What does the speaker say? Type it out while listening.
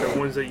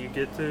ones that you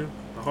get to,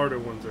 the harder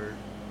ones are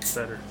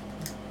better.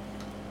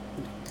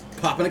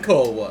 Popping a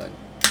cold one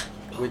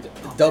with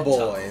the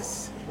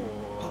boys.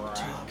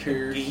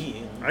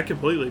 I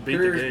completely beat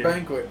the game.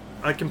 Banquet.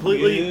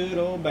 Good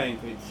old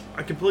banquets.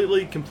 I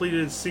completely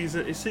completed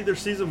season. It's either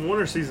season 1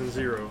 or season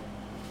 0.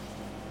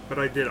 But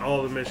I did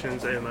all the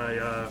missions, and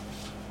I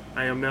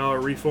am now a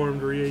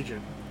reformed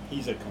reagent.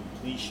 He's a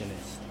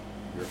completionist.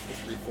 You're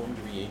a reformed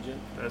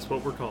reagent. That's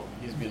what we're called.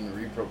 He's been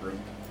reprogrammed.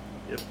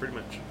 Yes, pretty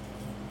much.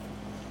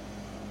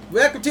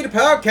 Welcome to the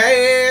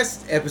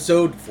podcast,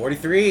 episode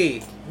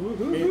 43.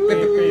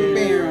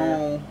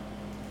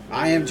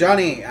 I am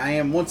Johnny. I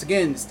am once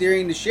again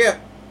steering the ship.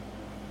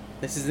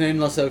 This is an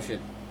endless ocean.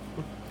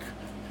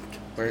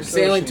 We're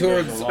sailing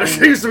towards. There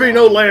seems to be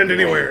no land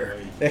anywhere.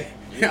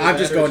 I'm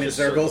just going in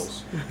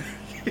circles.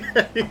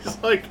 Yeah, he's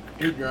like,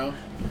 Good ground.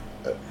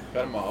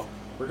 Got him off.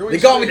 We're going They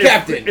call me straight.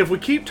 Captain. if we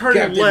keep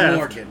turning Captain left,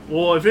 Morgan.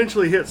 we'll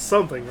eventually hit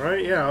something,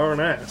 right? Yeah, or an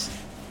ass.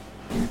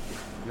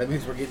 That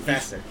means we're getting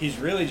faster. He's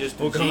really just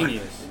a Oh, God.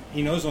 genius.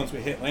 He knows once we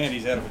hit land,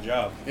 he's out of a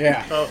job.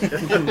 Yeah. Oh,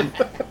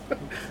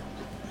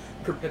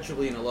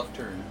 Perpetually in a left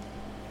turn.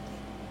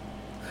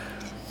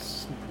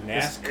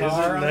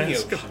 NASCAR on the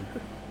NASCAR. ocean.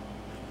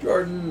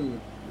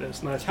 Jordan.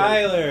 that's nice.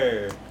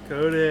 Tyler.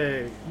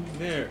 Cody.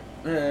 There.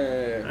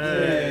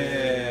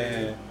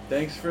 Hey.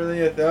 Thanks for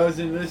the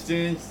 1,000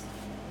 listens.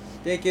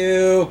 Thank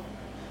you.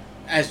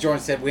 As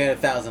Jordan said, we had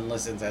 1,000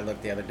 listens. I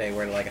looked the other day.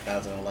 We're at like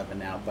 1,011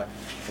 now. But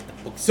get the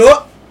books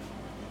up.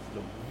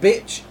 Little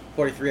bitch.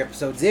 43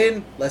 episodes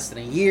in. Less than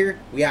a year.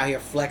 We out here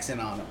flexing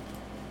on them.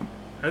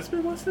 Has it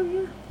been less than a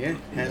year? Yeah.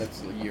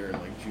 That's a year in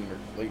like June or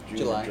late June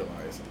July. or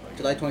July or something like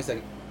July that.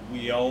 22nd.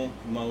 We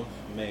almost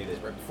made it.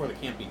 It's right before the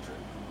camping trip.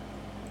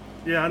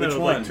 Yeah, I know. Which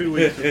like one? 2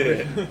 weeks.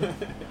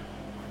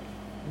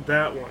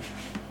 That one.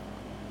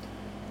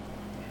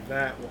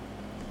 That one.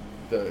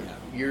 The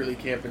yearly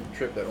camping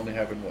trip that only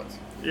happened once.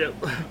 Yep.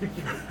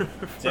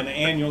 It's an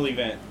annual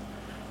event.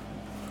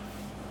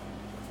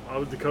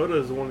 Dakota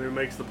is the one who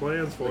makes the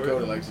plans for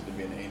Dakota it. likes it to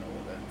be an anal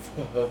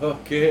event.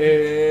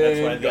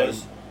 Okay. That's why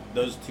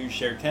those two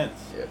share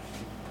tents. Yeah.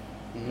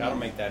 Mm-hmm. Gotta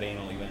make that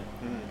anal event.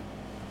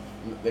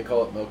 They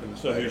call it milking the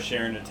So spider. who's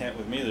sharing a tent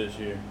with me this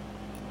year?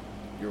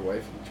 Your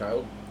wife and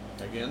child?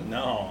 Again?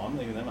 No, I'm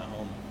leaving them at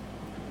home.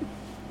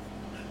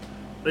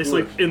 They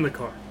sleep in the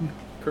car.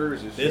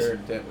 Kurz is This- sharing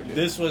a tent with you.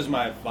 This was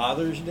my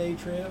Father's Day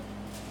trip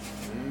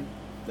Mhm.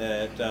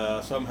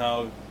 that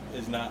somehow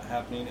is not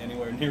happening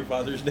anywhere near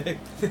Father's Day.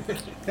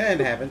 It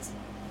happens.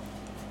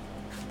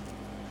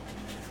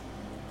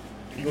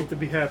 You get to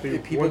be happy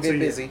People once get a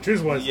year. busy.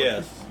 Choose wisely.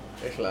 Yes.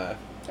 It's life.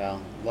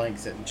 Well, like I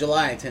said,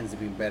 July tends to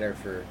be better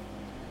for.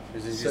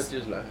 There's just, Such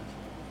is life.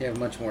 you have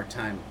much more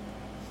time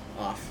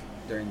off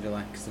during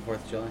July because the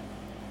 4th of July.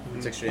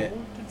 It's extra.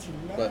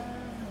 But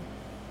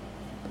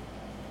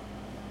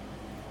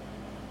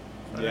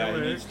Yeah,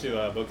 he needs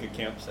to book a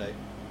campsite.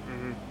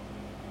 Mm-hmm.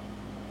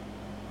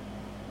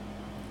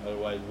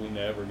 Otherwise, we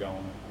never go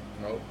on.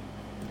 Nope.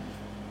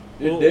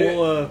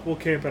 We'll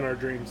camp in our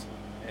dreams.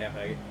 Yeah,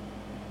 Maggie.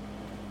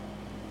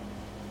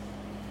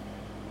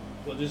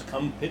 We'll just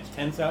come pitch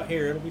tents out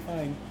here. It'll be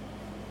fine.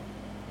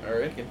 I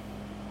reckon.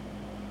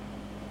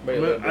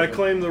 I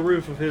claim the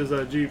roof of his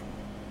Jeep.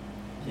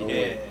 Oh,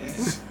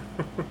 Yes.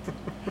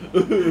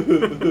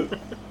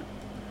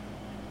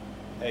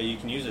 Hey, you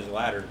can use his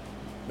ladder.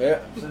 Yeah,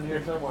 it's in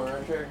here somewhere,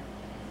 right there.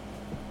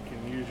 You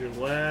can use your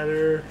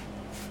ladder.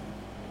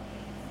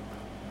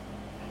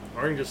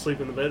 Or you can just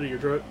sleep in the bed of your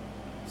truck.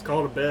 It's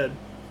called a bed.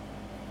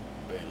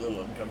 Be a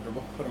little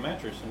uncomfortable. Put a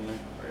mattress in there.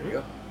 There you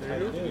go. There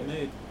you How go. to be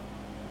made.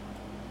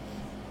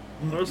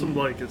 Throw some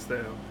blankets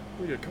down.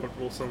 We get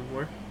comfortable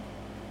somewhere.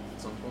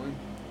 At some point.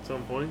 At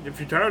some point. If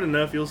you're tired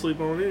enough, you'll sleep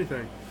on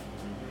anything.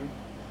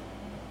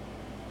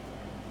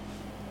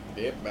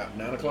 Yep, about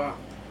 9 o'clock.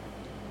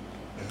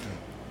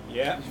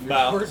 Yeah,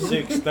 about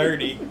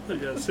 6:30. I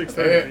got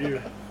 6:30 for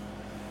you.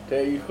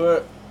 Tell you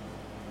what.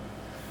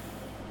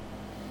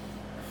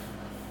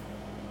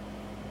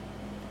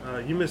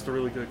 You missed a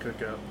really good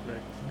cookout, Nick.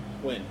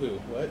 When? Who?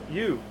 What?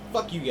 You.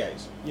 Fuck you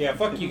guys. Yeah,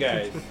 fuck you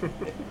guys.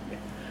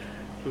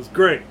 It was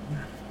great.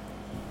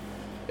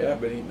 Yeah,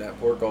 I've been eating that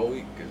pork all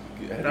week.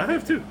 Cause I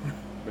have too.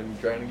 Been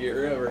trying to get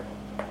rid of her.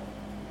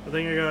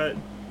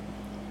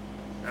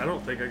 I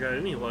don't think I got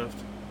any left.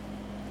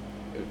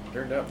 It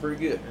turned out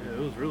pretty good. Yeah, it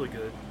was really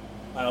good.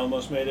 I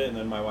almost made it, and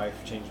then my wife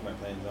changed my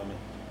plans on me.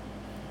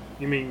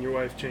 You mean your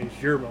wife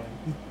changed your mind?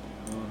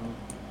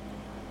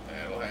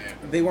 That'll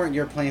happen. they weren't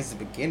your plans to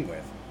begin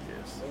with.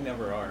 Yes. They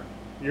never are.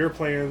 Your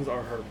plans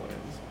are her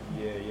plans.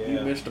 Yeah,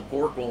 You missed a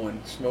pork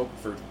loin smoked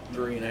for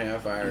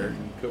 3.5 hours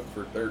and cooked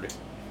for 30.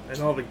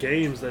 And all the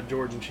games that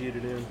Jordan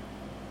cheated in.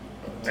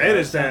 Well, And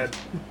his that dad.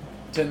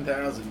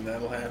 10,000,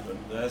 that'll happen.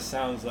 That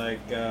sounds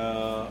like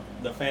the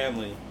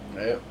family.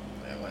 Yep,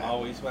 that'll happen.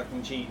 Always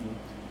fucking cheating.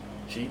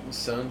 Cheating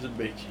sons of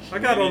bitches. I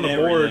got on the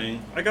and board.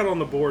 everything. I got on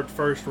the board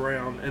first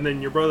round, and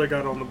then your brother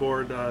got on the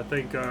board. I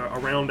think a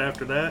round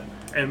after that,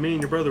 and me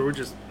and your brother were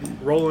just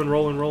rolling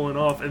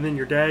off, and then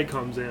your dad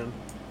comes in.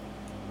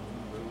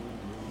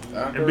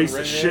 And beats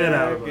the shit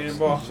out of us.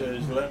 Boss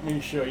says, "Let me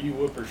show you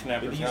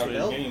whippersnappers Did he how use the this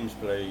belt? game's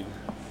played."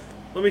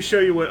 Let me show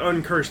you what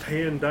uncursed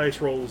hand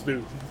dice rolls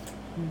do.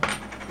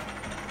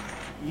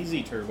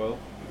 Easy turbo.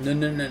 No.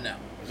 I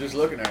was just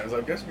looking at it. I was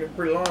like, that's getting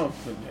pretty long.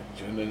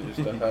 And then it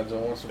just sometimes it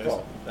wants to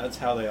fall. That's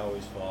how they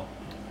always fall.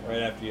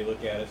 Right after you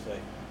look at it, say,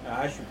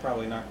 "I should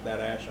probably knock that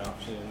ash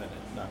off soon," and then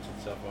it knocks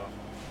itself off.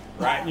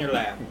 Right in your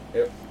lap.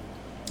 Yep.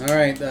 All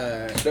right,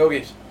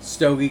 Stogies.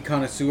 stogie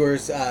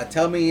connoisseurs,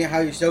 tell me how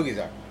your stogies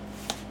are.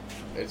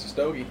 It's a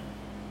stogie.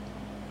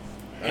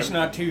 It's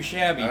not too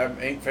shabby. I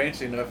ain't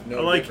fancy enough to know.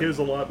 I like different. his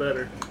a lot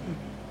better.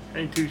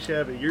 Ain't too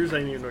shabby. Yours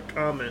ain't even a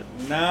comment.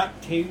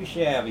 Not too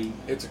shabby.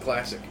 It's a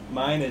classic.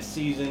 Mine is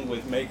seasoned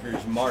with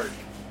Maker's Mark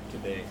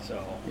today,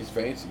 so He's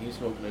fancy. He's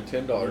smoking a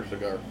 $10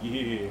 cigar. I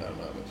yeah. don't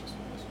know how much this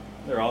one is.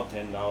 They're all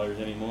 $10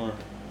 anymore,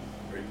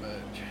 Pretty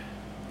much.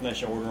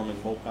 unless you order them in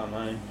bulk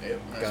online.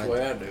 Yep, that's God. the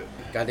way I do it.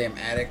 Goddamn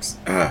addicts.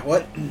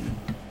 What?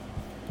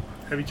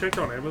 Have you checked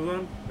on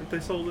Amazon if they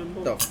sold in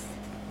bulk? The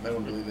I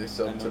don't believe they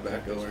sell I know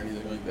tobacco that. or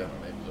anything like that on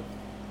Amazon.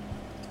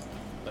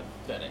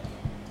 Pathetic.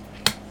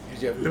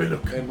 Because you have to Let me be,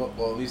 look. and,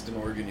 well, at least in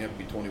Oregon, you have to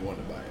be 21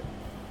 to buy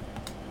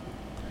it.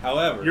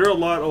 However, You're a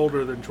lot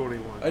older than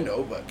 21. I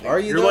know, but Are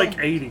you? You're though? like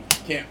 80. you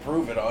can't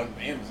prove it on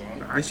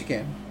Amazon. Yes, you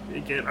can.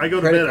 You can't. I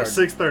go to Credit bed card. at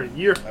 6:30.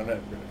 You're I don't have a credit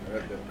card. I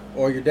have a debit card.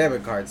 Or your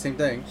debit card, same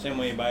thing. same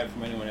way you buy it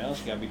from anyone else,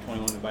 you gotta be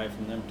 21 to buy it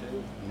from them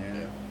too.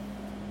 Yeah.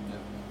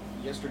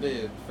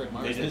 Yesterday, Fred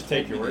Myers They just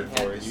had take told your me word they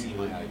for had it, to see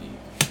usually. my ID.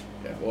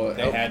 Yeah, well, it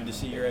They helps, had to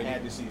see your I ID.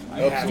 had to see.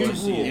 helps have when to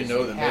see you it.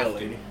 know the Have mail to.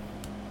 lady.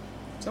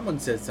 Someone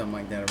said something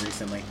like that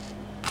recently.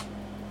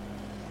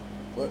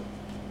 What?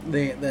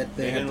 They They had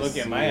didn't to look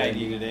see at my your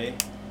ID today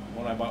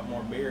when I bought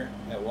more beer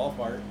at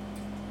Walmart.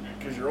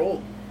 Because you're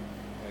old.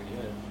 I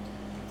guess.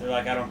 They're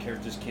like, I don't care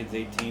if this kid's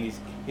 18.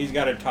 He's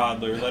got a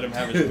toddler. Let him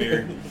have his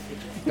beer.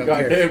 Don't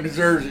care. Goddamn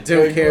deserves it.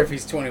 Don't care if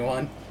he's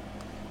 21.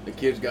 The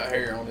kid's got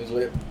hair on his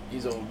lip.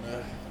 He's old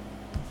enough.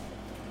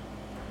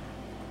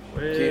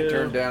 well, Can't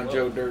turn down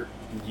Joe Dirt.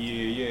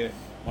 Yeah.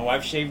 My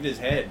wife shaved his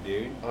head,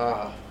 dude.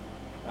 Ah,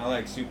 I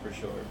like super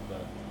short,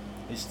 but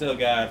he's still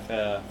got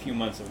a few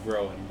months of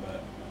growing.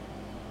 But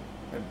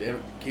God damn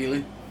it,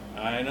 Keely.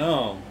 I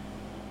know.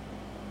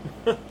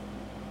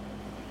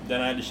 Then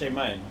I had to shave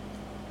mine.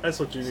 That's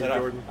what you need, Said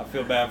Jordan. I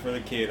feel bad for the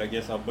kid. I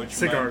guess I'll butcher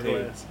Cigar mine too.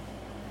 glass.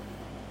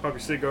 Pop your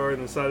cigar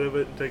in the side of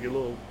it and take a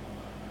little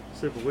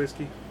sip of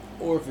whiskey.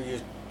 Or if you're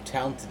just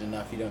talented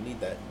enough, you don't need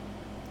that.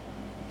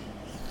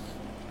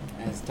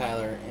 As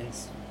Tyler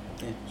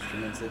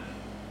instruments it.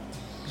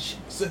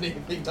 Said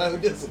anything Tyler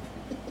doesn't.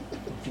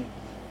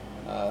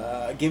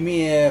 Give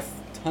me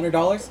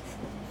 $100.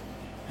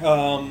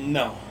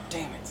 No.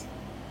 Damn it.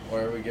 Why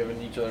are we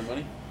giving each other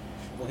money?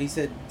 Well, he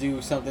said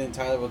do something,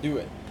 Tyler will do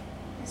it.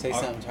 Say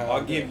something, Tyler. I'll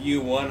will do give it.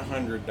 you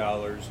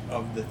 $100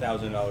 of the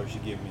 $1,000 you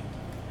give me.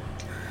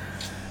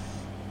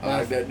 I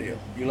like that deal.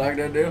 You like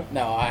that deal?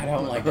 No, I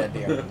don't like that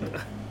deal.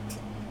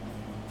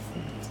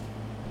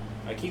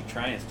 I keep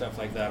trying stuff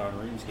like that on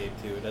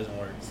RuneScape too. It doesn't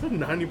work. It's a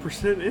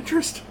 90%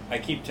 interest. I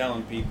keep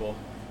telling people,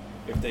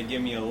 if they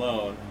give me a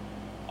loan,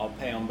 I'll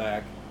pay them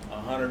back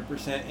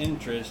 100%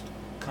 interest,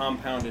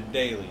 compounded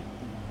daily.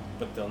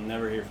 But they'll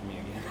never hear from me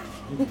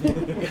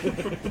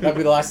again. That'll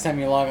be the last time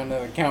you log on to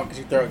the account because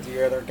you throw it to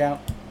your other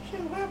account.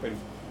 Shit will happen.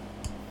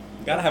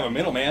 Gotta have a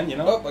middleman, you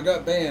know? Oh, I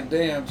got banned.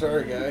 Damn,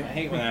 sorry, I guy.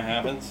 hate when that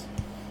happens.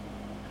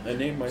 I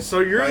named my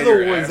So you're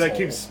writer the ones that asshole.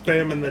 keep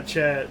spamming the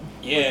chat,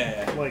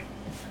 Yeah. like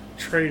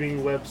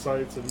trading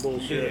websites and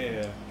bullshit.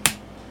 Yeah.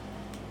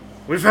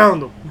 We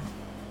found them.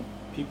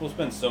 People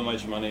spend so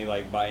much money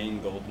like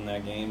buying gold in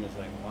that game. It's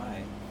like,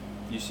 why?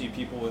 You see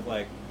people with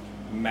like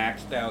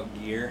maxed out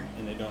gear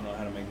and they don't know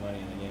how to make money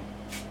in the game.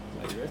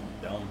 Like, you're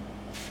dumb.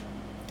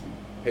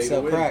 Pay to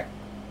Sell win. crack.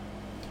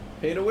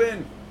 Pay to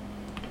win.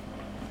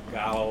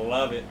 Gotta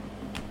love it.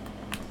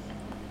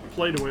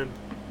 Play to win.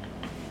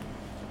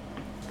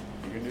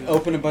 You can do that.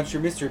 Open a bunch of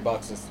your mystery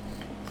boxes.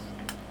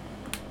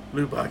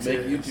 Loot boxes. Make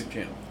a YouTube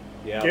channel.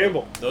 Yeah.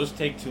 Gamble. Those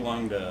take too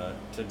long to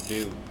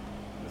do.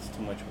 It's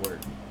too much work.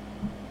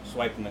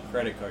 Swiping the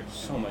credit card is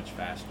so much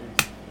faster.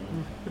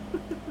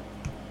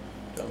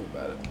 Tell me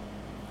about it.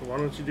 Why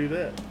don't you do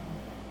that?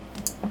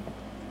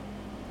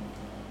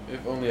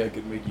 If only I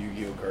could make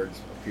Yu-Gi-Oh cards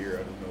appear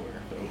out of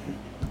nowhere. So.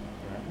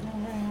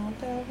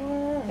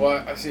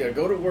 Well, I see. I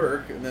go to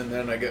work and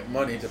then I get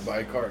money to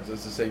buy cards.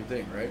 That's the same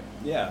thing, right?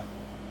 Yeah.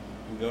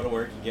 You go to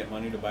work, you get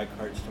money to buy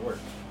cards to work.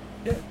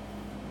 Yeah.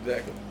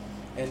 Exactly.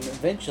 And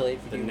eventually,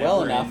 if The you do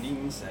well enough,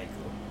 never-ending cycle.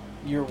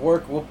 your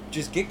work will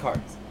just get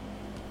cards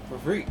for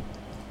free.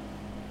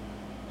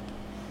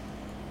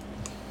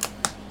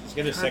 Just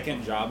get a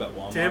second job at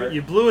Walmart. Damn it,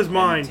 you blew his and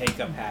mind. take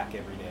a pack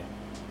every day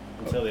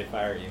until they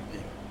fire you.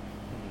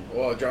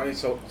 Well, Johnny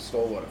stole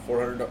what, a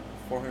 $400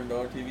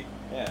 TV?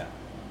 Yeah.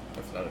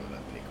 That's not even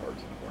that many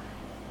cards anymore.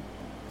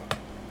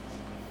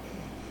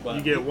 But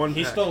You get one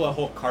He pack. stole a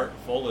whole cart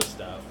full of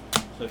stuff.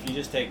 So if you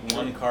just take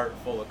one cart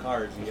full of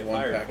cards and Just get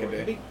one fired pack a for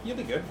it, day. you'll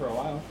be good for a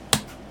while.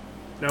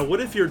 Now, what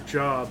if your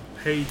job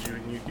paid you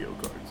in Yu-Gi-Oh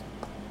cards?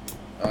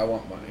 I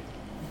want money.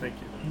 Thank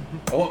you.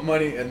 I want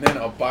money, and then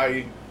I'll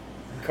buy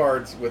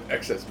cards with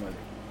excess money.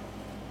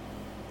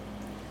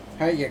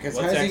 Yeah, because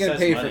What's how's he gonna excess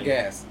pay money? for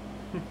gas?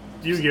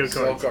 Yu-Gi-Oh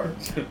Sell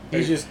cards. cards.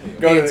 He's just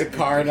Go gets to- a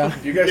card.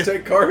 You guys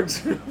take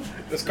cards?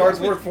 This card's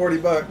worth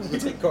 $40. You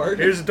take card.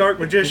 Here's a dark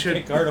Take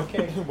magician. card,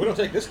 okay. We don't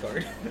take this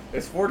card.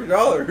 It's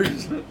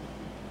 $40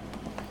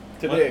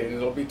 today, and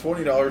it'll be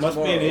 $20 Must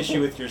tomorrow. be an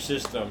issue with your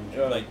system.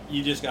 Yeah. Like,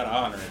 you just gotta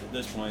honor it at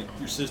this point.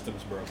 Your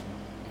system's broken.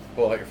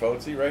 Pull out your phone.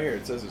 See right here.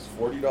 It says it's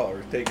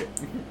 $40. Take it.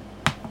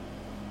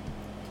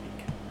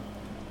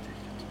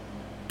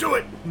 Do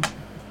it.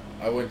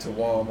 I went to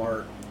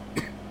Walmart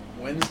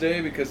Wednesday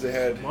because they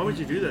had Why would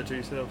you do that to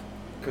yourself?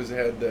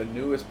 the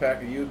newest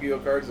pack of Yu-Gi-Oh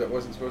cards that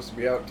wasn't supposed to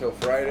be out until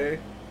Friday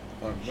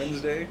on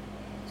Wednesday.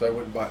 So I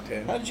went and bought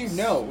 10. How did you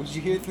know? Did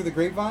you hear it through the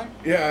grapevine?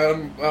 Yeah,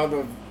 all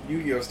the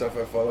Yu-Gi-Oh stuff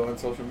I follow on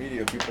social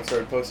media, people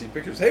started posting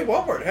pictures. Hey,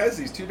 Walmart has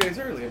these 2 days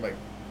early. I'm like,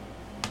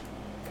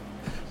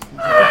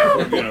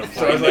 We're gonna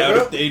So I was find like, out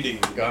well, if they do.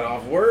 got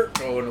off work,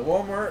 going to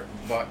Walmart,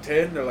 bought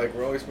 10. They're like,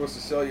 we're only supposed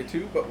to sell you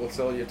 2, but we'll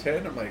sell you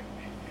 10. I'm like,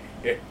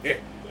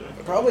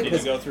 Probably Did you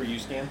because go through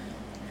UScan?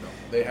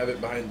 They have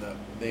it behind the.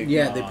 They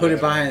they put yeah. it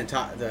behind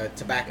the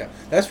tobacco.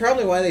 That's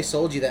probably why they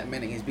sold you that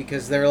many. Is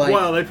because they're like,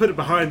 Well, they put it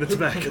behind the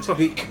tobacco.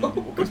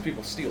 Because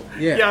people steal.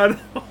 yeah. Yeah, I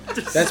know.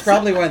 That's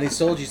probably why they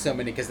sold you so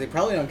many because they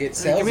probably don't get Hey,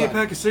 sales. give me a on-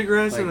 pack of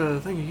cigarettes like- and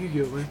a thing of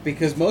Yu-Gi-Oh, man.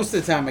 Because most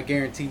of the time, I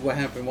guarantee what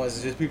happened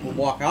was just people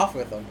walk off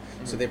with them.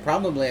 So they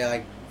probably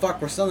like,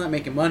 fuck, we're still not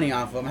making money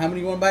off them. How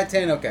many you want to buy?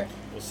 10? Okay.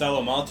 We'll sell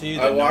them all to you,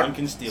 I then no walked, one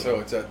can steal so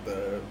them. it's at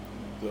the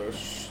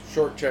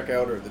short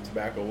checkout or the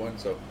tobacco one.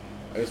 So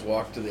I just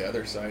walked to the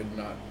other side, and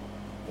not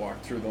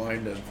walked through the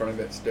line to in front of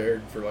it,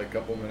 stared for like a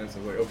couple minutes,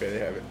 and was like, okay, they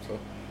have it.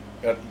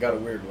 So got a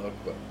weird look,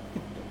 but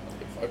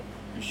fuck.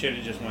 You should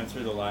have just went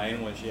through the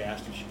line when she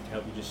asked if she could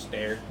help you just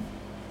stare.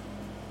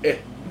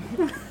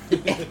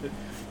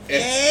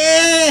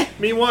 Eh.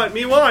 Me want,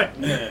 me want.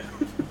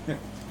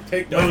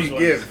 Take Those money, ones.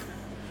 give.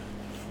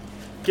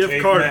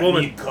 Gift card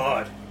woman.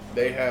 card.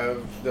 They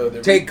have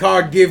the Take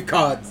card, give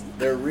cards.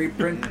 They're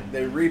reprint.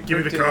 They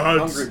reprinted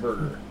cards. Hungry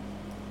Burger.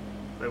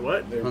 Wait,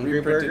 what? They Hungry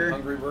reprinted Burger?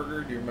 Hungry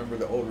Burger. Do you remember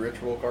the old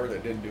ritual card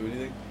that didn't do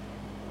anything?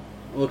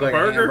 Look like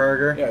Burger? a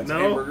hamburger. Yeah, it's No.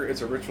 a hamburger.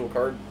 It's a ritual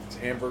card. It's a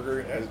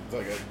hamburger. It has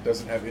like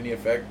doesn't have any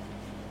effect.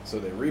 So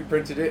they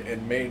reprinted it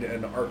and made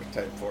an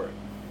archetype for it.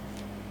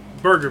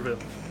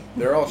 Burgerville.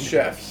 They're all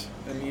chefs,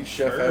 and each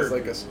chef has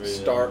like a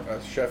Burgerville.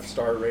 a chef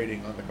star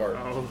rating on the card.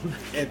 Oh.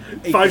 And-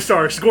 5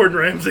 stars, Gordon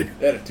Ramsay.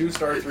 They had a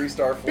 2-star,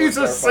 3-star, 4-star, He's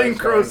a 5-star,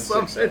 synchro and a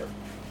 6-star. something.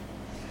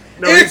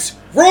 No, It's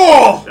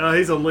raw.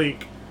 he's a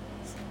link.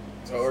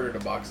 So I ordered a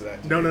box of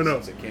that. No, today no,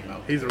 no. Since it came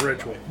out. He's a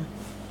ritual.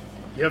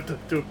 You have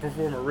to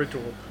perform a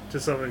ritual to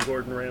summon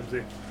Gordon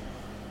Ramsay.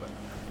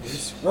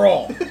 It's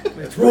raw.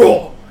 It's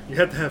raw. You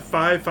have to have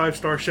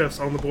 5-star chefs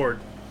on the board.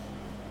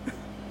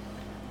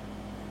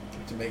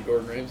 To make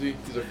Gordon Ramsay.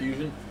 He's a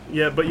fusion.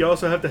 Yeah, but you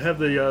also have to have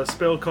the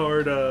spell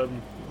card.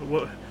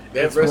 What?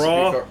 They have It's recipe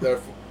raw.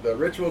 the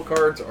ritual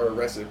cards are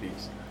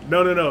recipes.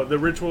 No. The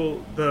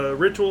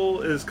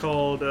ritual is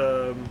called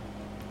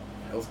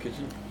Hell's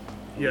Kitchen.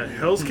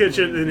 Hell's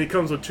Kitchen, and it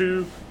comes with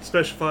 2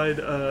 specified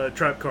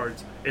trap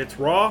cards. It's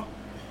raw,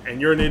 and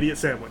you're an idiot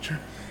sandwich.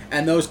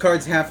 And those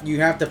cards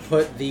you have to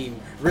put the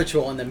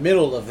ritual in the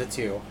middle of the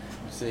two.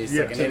 So he's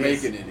Yeah, like an To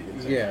idiot. make an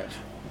idiot. Yeah.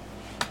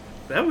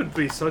 That would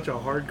be such a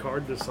hard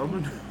card to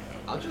summon.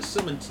 I'll just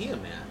summon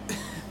Tiamat.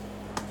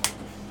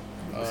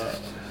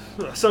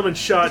 Summon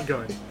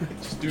Shotgun.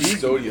 Just do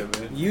Sodia,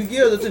 man.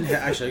 Yu-Gi-Oh doesn't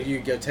actually.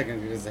 Yu-Gi-Oh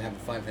technically doesn't have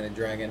a 5-headed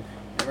dragon.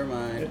 Never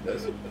mind. It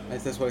does.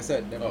 That's what I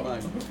said. Never Oh.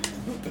 mind.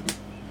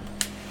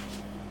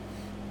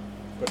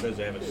 But does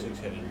it have a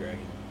 6-headed dragon?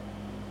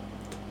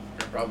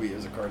 There probably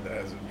is a card that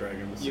has a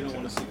dragon with You 6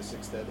 don't want heads. to see the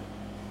sixth head.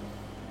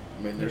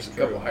 I mean, there's a That's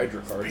couple true.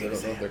 Hydra cards. I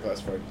don't know if they're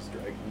classified as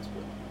dragons,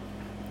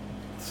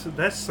 but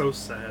That's so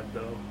sad,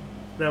 though.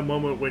 That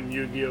moment when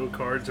Yu-Gi-Oh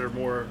cards are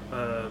more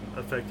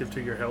effective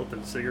to your health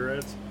than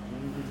cigarettes.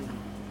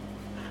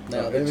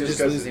 No, they were It's just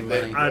 'cause losing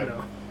they- money. I Yeah.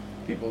 know.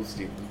 people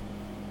steal them.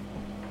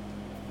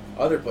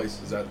 Other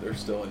places out there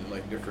still in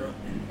like different,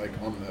 like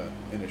on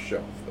in a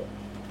shelf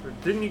though.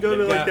 Didn't you go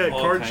to They've like got that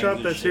all card kinds shop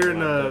of that's shit here in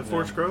locked up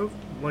Forest now. Grove?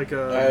 Like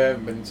I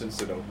haven't been since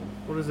it opened.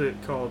 what is it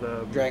called?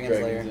 Dragon's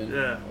Lair. Dragons Inn.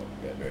 Yeah. Oh,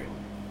 yeah, Dragon.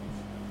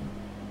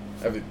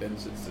 I haven't been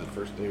since the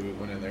first day we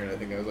went in there, and I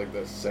think I was like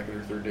the second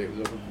or third day it was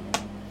open.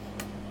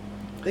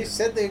 They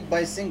said they'd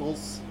buy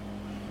singles.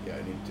 Yeah, I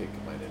need to take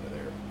mine into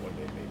there one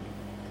day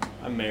maybe.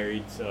 I'm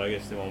married, so I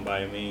guess they won't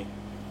buy me.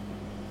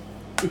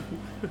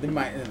 They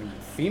might.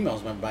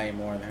 Females might buy you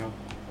more now.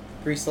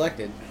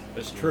 Pre-selected.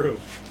 That's true.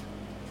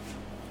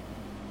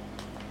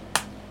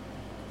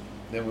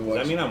 Then we Does that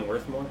watched. mean I'm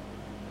worth more?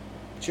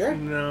 Sure.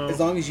 No. As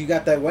long as you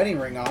got that wedding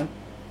ring on.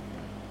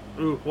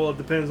 Ooh, well, it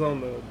depends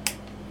on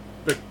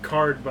the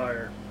card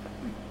buyer.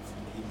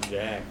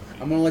 Exactly.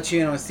 I'm gonna let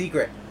you in on a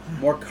secret.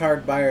 More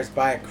card buyers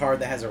buy a card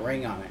that has a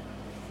ring on it.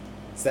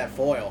 It's that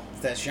foil.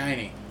 It's that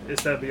shiny.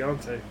 It's that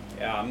Beyonce.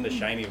 Yeah, I'm the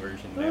shiny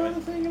version, damn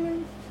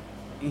it.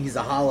 He's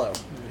a hollow.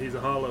 He's a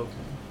hollow.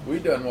 We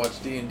done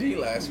watched D&D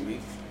last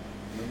week.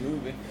 The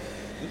movie.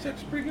 It's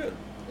actually pretty good.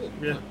 Good.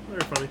 Yeah,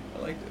 very funny.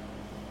 I liked it.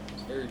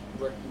 It's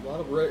a lot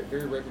of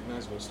very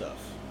recognizable stuff.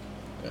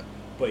 Yeah.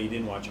 But you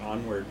didn't watch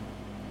Onward.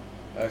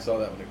 I saw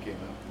that when it came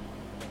out.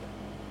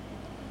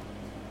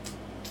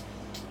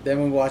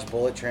 Then we watched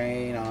Bullet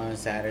Train on That was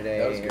Saturday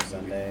a or good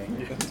Sunday.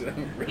 movie. That's a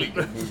really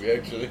good movie,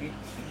 actually.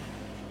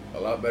 A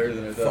lot better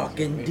than it does.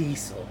 Fucking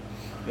Diesel.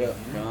 Yeah.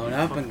 Going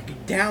up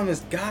and down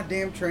this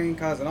goddamn train,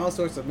 causing all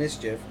sorts of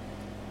mischief.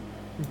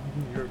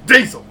 You're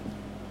Diesel.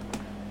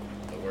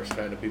 The worst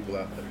kind of people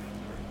out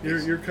there.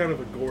 You're kind of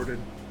a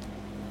Gordon.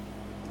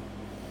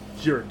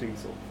 You're a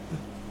Diesel.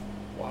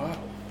 Wow.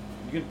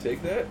 You gonna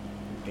take that?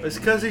 It's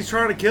because he's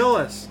trying to kill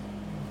us.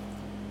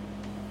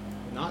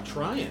 Not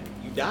trying.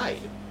 You died.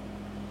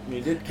 You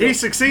did. He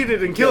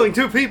succeeded in killing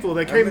 2 people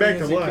that came back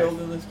to life.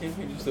 Killed in this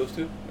campaign? Just those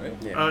 2, right?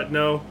 Yeah.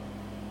 No.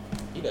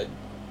 He died.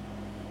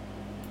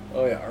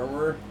 Oh yeah,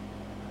 Armorer,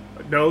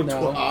 No.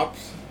 No.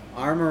 Ops.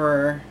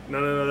 Armorer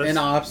No. That's and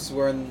Ops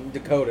were in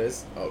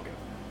Dakotas. Oh, okay.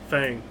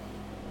 Fang.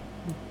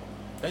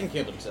 Fang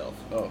killed himself.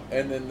 Oh,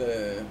 and then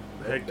the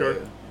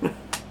Hector. the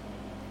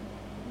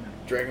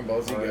Dragon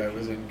Ball Z guy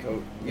was in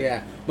Code.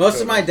 Yeah. Most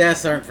of my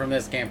deaths aren't from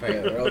this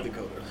campaign. They're all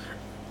Dakotas.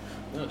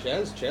 No,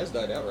 Chaz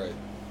died outright.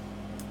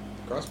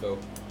 Crossbow.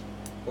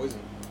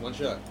 Poison. One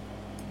shot.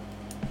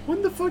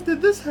 When the fuck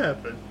did this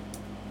happen?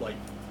 Like,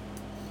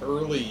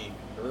 early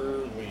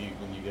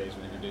when you guys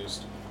were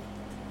introduced.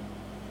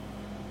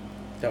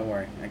 Don't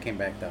worry, I came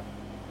back though.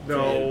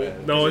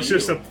 No, it's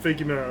just you. a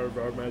figment of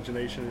our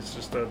imagination. It's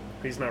just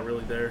he's not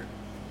really there.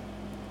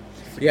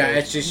 Yeah,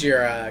 it's just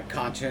your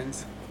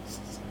conscience.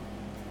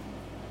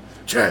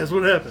 Chaz,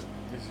 what happened?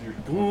 This is your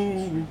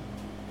Ooh.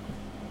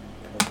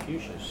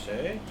 Confucius,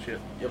 say? Shit.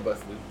 You're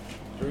busted.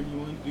 Jordan, you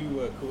want to do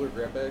a cooler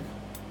grab bag?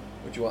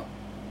 What you want?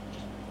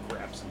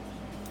 Grab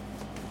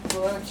something.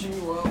 What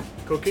you want?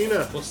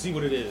 Coquina. We'll see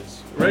what it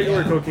is.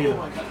 Regular Yeah. coquina. Oh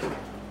my God.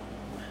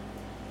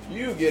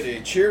 You get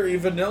a cherry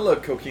vanilla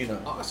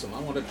coquina. Awesome. I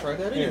want to try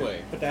that Here,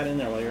 anyway. put that in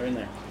there while you're in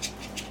there.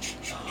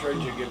 Tried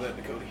to give that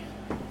to Cody.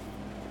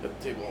 Got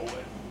the table all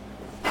wet.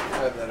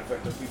 Have that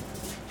effect on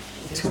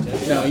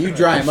people. No, you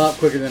dry them up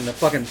quicker than the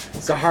fucking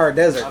Sahara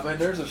Desert. I mean,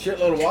 there's a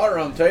shitload of water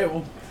on the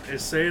table.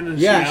 It's sand and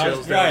Yeah.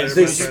 seashells Now down it's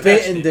there. They dry.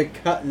 but- spit and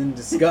cut in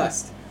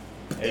disgust.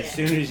 As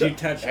soon as you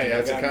touch Hey, it,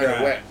 that's it kind got of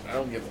dry. wet. I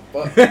don't give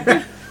a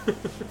fuck.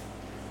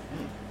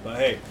 But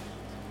hey,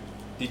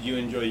 did you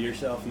enjoy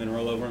yourself and then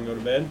roll over and go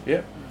to bed?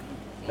 Yep.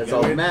 That's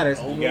all that matters.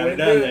 You got it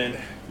done then.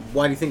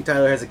 Why do you think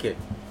Tyler has a kid?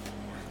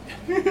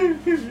 I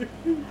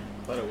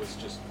thought it was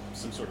just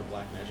some sort of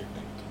black magic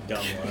thing.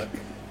 Dumb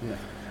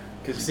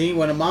luck. See,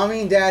 when a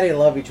mommy and daddy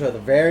love each other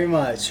very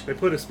much, They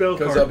put a spell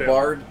Because card a down.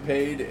 bard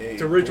paid a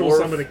It's a ritual dwarf,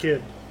 summon a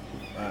kid.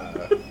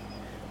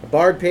 a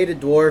bard paid a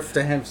dwarf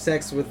to have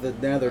sex with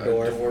another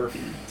dwarf. dwarf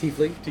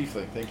Tiefling.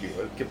 tiefling. Thank you.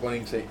 I kept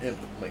wanting to say imp.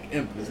 Like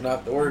imp is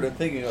not the word I'm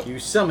thinking of. You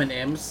summon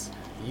imps.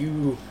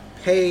 You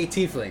pay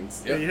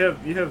tieflings. Yep. Yeah,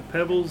 you have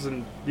Pebbles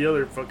and the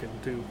other fucking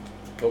 2.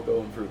 Cocoa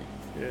and fruity.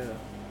 Yeah.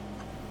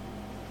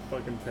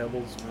 Fucking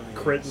Pebbles Nice.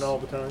 critting all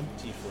the time.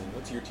 Tiefling.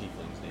 What's your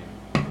tiefling's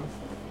name?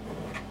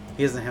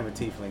 He doesn't have a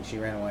tiefling. She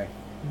ran away.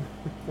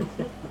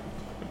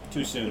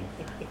 Too soon.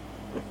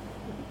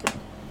 Did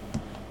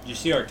you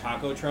see our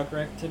taco truck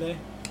wreck today?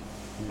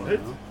 What?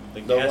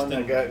 The The one Gaston,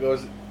 that got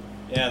goes.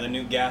 yeah, the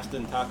new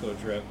Gaston taco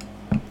truck.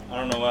 I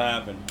don't know what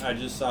happened. I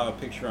just saw a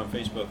picture on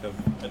Facebook of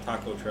a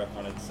taco truck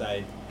on its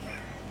side.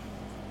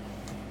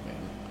 Man.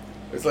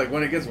 It's like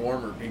when it gets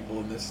warmer, people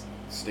in this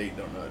state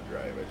don't know how to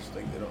drive. I just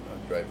think they don't know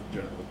how to drive in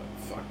general.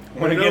 But fuck.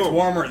 When I it gets know.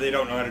 warmer, they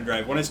don't know how to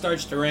drive. When it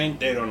starts to rain,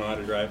 they don't know how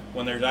to drive.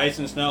 When there's ice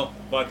and snow,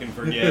 fucking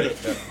forget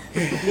it.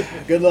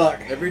 Good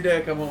luck. Every day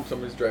I come home,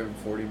 somebody's driving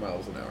 40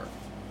 miles an hour.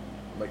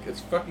 I'm like, it's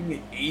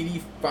fucking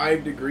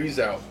 85 degrees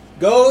out.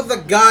 Go the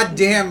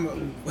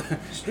goddamn.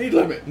 Speed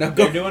limit. No,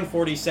 They're go. doing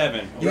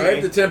 47. Drive Okay?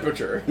 the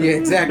temperature. Yeah,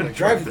 exactly.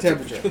 Drive the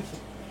temperature.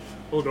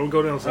 Oh, don't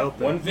go down south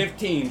then.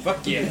 115.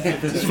 Fuck yeah.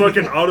 It's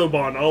fucking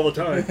Autobahn all the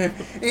time.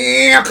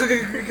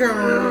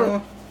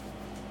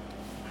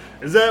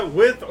 Is that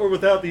with or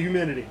without the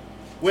humidity?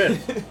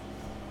 With.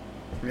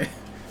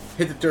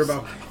 Hit the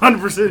turbo.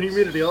 100%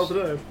 humidity all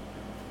the time.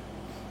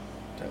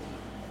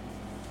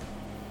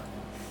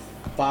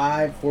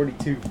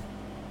 542.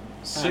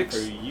 Time for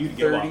you to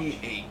get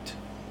 6:38.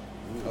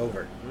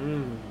 Over.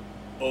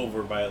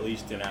 Over by at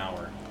least an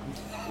hour.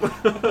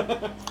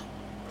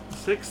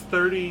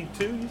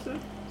 6:32, you said?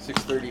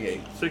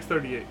 6:38.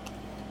 6:38.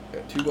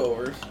 Got 2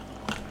 overs.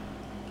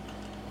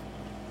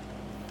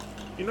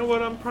 You know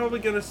what? I'm probably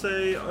gonna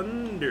say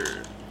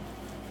under.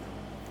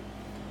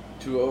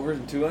 2 overs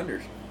and 2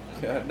 unders.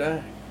 God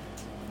damn.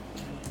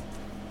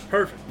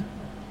 Perfect.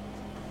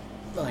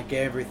 Like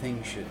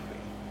everything should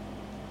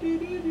be.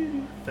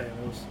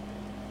 Thanos.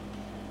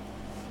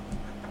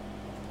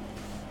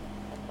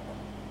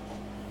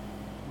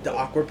 The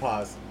awkward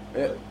pause.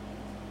 Yeah.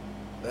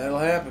 That'll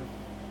happen.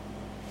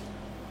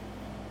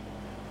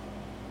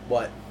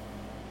 What?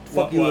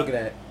 What, Fuck you what? looking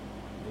at?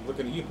 I'm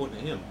looking at you, pointing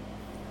at him.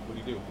 What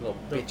do you do? Little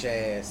bitch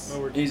ass. Oh,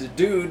 we're He's a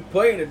dude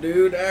playing a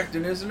dude,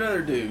 acting as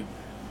another dude.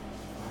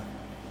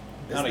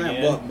 Not Isn't that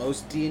again. what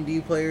most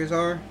D&D players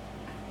are?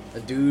 A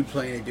dude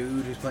playing a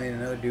dude who's playing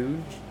another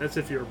dude? That's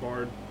if you're a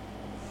bard.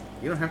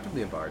 You don't have to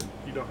be a bard.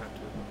 You don't have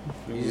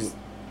to. You just,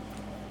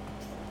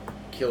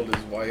 Killed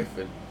his wife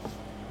and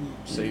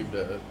saved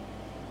a.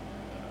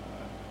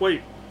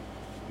 Wait,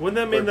 wouldn't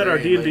that mean that our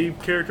Barbarian D&D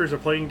lady. characters are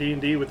playing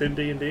D&D within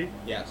D&D?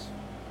 Yes.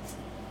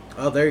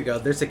 oh, there you go.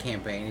 There's a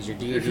campaign. Is your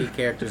D&D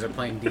characters are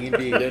playing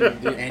D&D,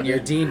 Didn't- and your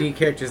D&D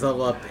characters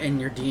level up in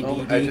your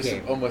D&D I just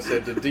game. almost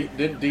said,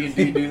 didn't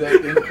D&D do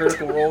that? Didn't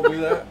Critical Role do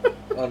that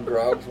on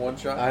Grog's one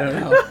shot? I don't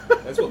know.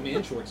 That's what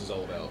Man Shorts is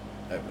all about.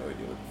 I have no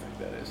idea what the fuck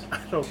that is. I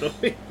don't know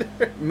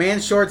either. Man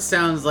shorts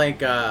sounds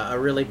like a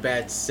really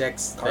bad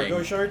sex Cargo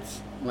thing.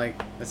 shorts?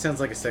 Like that sounds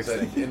like a sex So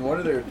thing. in one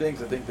of their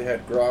things, I think they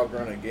had Grog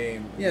run a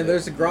game. Yeah,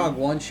 there's a Grog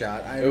one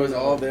shot. It was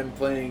all them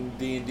playing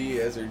D&D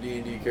as their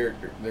D&D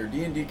character. Their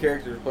D&D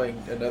characters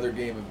playing another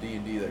game of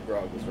D&D that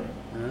Grog was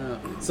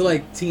running. So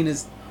like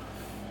Tina's.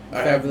 I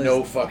have Fabulous.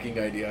 no fucking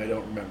idea. I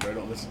don't remember. I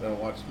don't listen to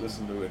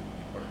it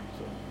anymore.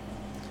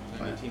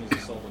 So. 19 is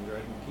Assault on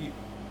Dragon Keep.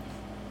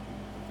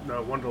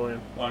 No,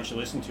 Wonderland. Why don't you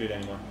listen to it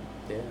anymore?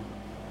 Yeah.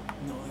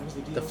 No, that was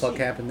the DLC. The fuck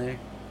happened there?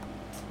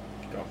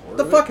 Got bored What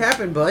the of fuck it?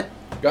 happened, bud?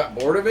 Got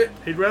bored of it?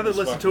 He'd rather This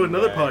listen to fucking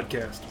another guy.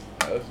 podcast.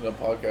 I listen to a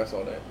podcast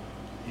all day.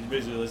 He's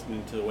busy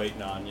listening to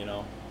Waiting On, you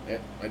know. Yeah,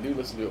 I do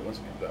listen to it once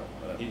it comes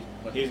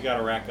out. He's got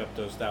to rack up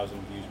those 1,000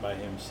 views by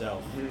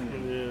himself.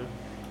 Yeah.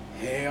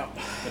 Yeah.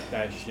 Put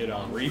that shit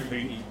on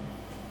repeat.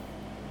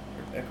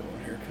 Echo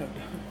in here.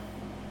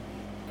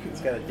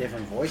 It's got a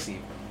different voice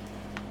even.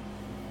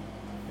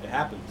 It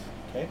happens,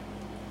 okay?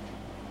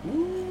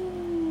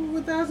 Ooh,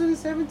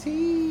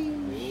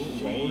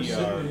 2017. While we're We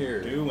sitting are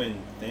here.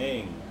 doing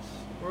things.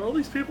 Where all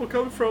these people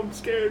come from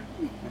scared?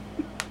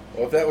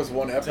 Well, if that was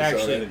one episode,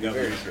 actually I'd the be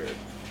very government.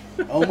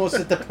 scared. Almost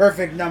at the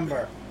perfect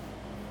number.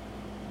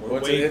 We're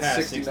Once way it hits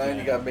past 69,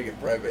 you 69. gotta make it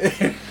private.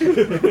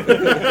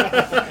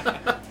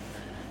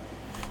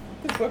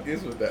 What the fuck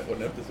is with that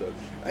one episode?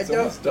 I It's don't-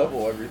 almost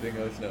double everything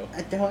else now.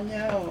 I don't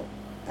know.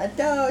 I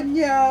don't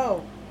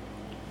know.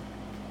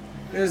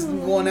 There's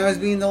one I was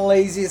being the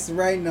laziest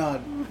writing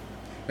on.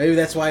 Maybe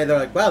that's why they're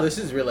like, wow, this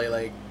is really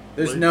like,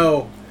 there's Lazy.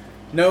 no,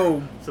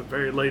 It's a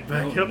very laid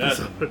back No,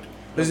 episode.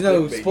 there's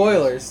no Clickbait.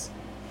 spoilers.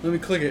 Let me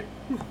click it.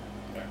 I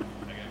gotta go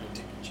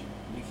take a cheat.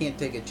 You can't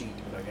take a cheat.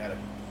 But I gotta.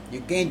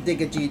 You can't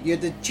take a cheat. You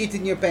have to cheat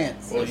in your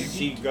pants. Well, You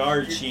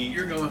cigar cheat.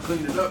 You're gonna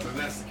clean it up if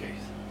that's the case.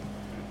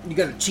 You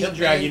got to cheat. He'll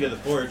drag man. you to the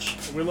porch.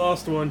 We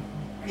lost one.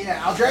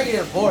 Yeah, I'll drag you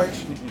to the porch.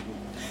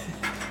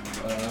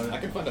 I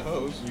can find a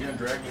hose. You're gonna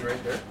drag me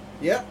right there?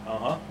 Yep.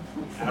 Uh-huh.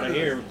 Out of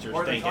here with your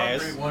Or the stink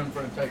concrete ass. one in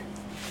front of Titan.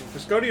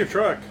 Just go to your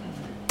truck.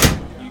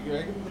 You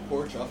drag him to the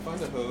porch. I'll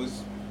find a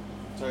hose.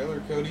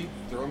 Tyler, Cody,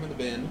 throw him in the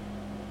bin.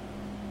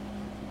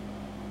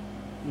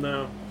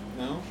 No,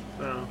 No?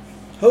 no.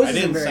 Hose I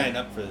isn't didn't very, sign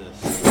up for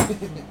this.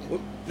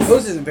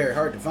 Hose isn't very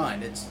hard to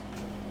find. It's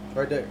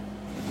right there.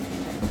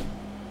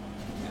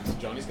 So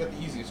Johnny's got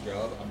the easiest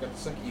job. I've got the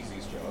second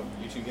easiest job.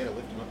 You two gotta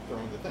lift him up and throw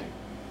him in the thing.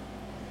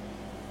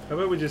 How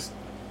about we just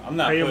I'm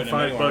not Pay him putting him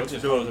 $5 anywhere. We'll to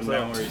just do it hold him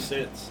down himself. where he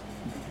sits.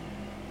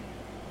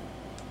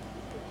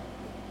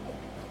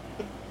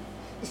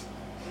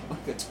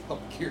 Like a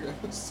Top Gear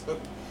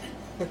episode.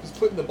 I was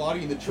putting the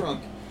body in the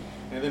trunk,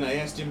 and then I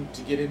asked him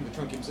to get in the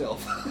trunk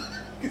himself.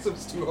 Because it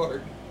was too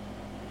hard.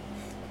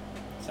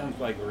 Sounds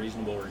like a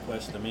reasonable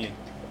request to me.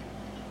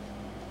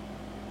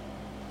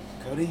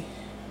 Cody,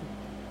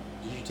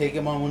 did you take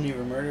him on one of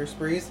your murder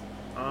sprees?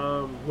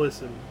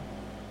 listen.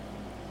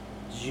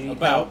 Did you need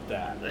About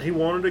that. He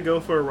wanted to go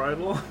for a ride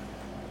along. help?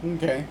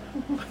 Okay.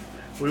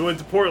 We went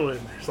to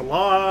Portland. There's a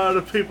lot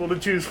of people to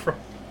choose from.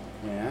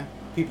 Yeah.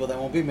 People that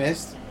won't be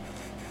missed.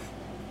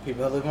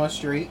 People that live on the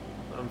street.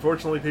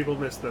 Unfortunately, people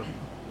missed them.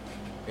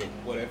 Hey,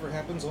 whatever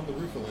happens on the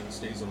roofalin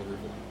stays on the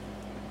roofalin.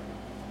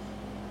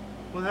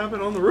 What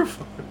happened on the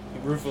roof?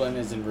 Rooflin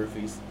isn't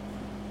roofies.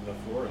 The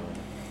floor line.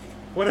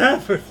 What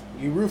happened?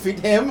 You roofied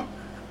him?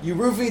 You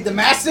roofied the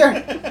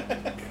master?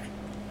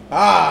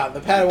 Ah, the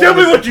Padawan. Tell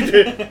me is- what you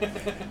did.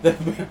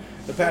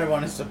 the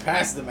Padawan has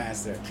surpassed the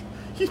master.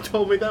 You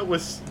told me that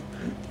was.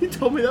 You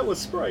told me that was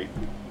Sprite.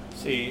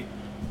 See,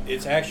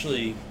 it's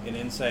actually an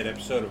inside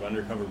episode of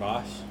Undercover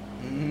Boss.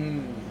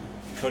 Mm.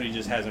 Cody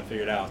just hasn't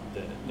figured out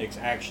that Nick's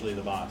actually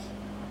the boss.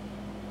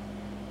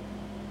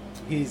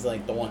 He's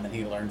like the one that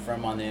he learned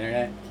from on the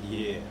internet.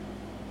 Yeah.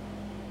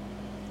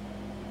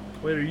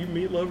 Wait, are you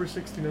Meat Lover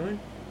 69?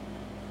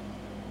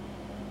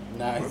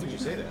 Nah, Why he's, would you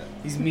say that?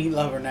 he's Meat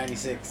Lover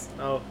 96.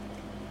 Oh,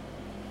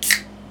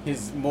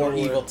 His more No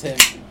way. evil Tim.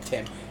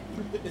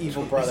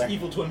 Evil brother. His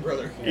evil twin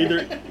brother.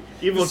 either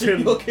Evil The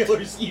serial Tim.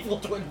 killer's evil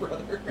twin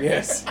brother.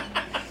 Yes.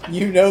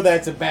 You know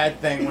that's a bad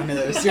thing when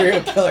a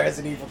serial killer has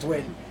an evil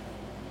twin.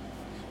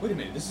 Wait a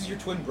minute, this is your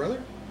twin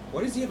brother?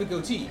 Why does he have a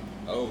goatee?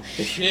 Oh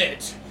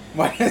shit!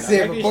 Why does he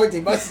have a pointy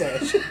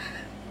mustache?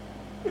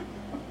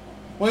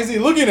 Why is he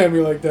looking at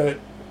me like that?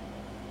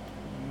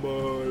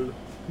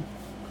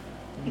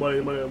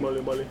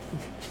 Money.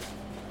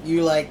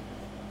 You like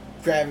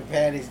Krabby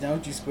Patties,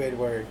 don't you,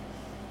 Squidward?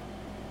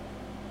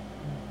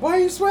 Why are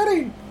you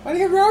sweating? Why do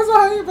you have your arms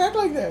behind your back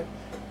like that?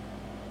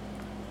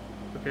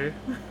 Okay.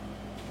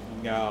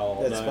 No,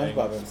 That's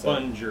SpongeBob episode.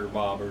 Sponger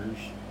bobbers.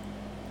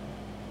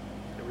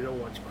 Yeah, we don't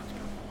watch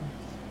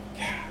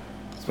SpongeBob.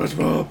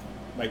 SpongeBob.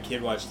 My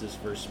kid watched this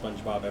first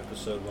SpongeBob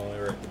episode when we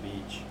were at the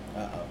beach.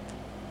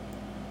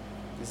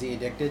 Uh-oh. Is he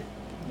addicted?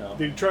 No.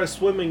 Dude, try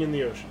swimming in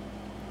the ocean.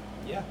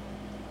 Yeah,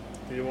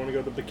 Do you want to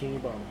go to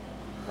Bikini Bottom?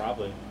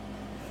 probably.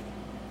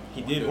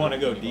 He Wanna did go want to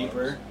to go Bikini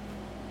deeper. Bottoms.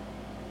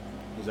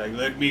 He's like,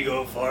 let me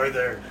go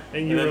farther.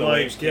 And you then were the like,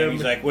 waves came.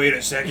 He's like, wait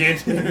a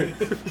second.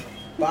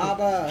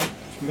 Baba!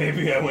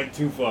 Maybe I went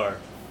too far.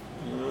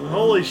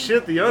 Holy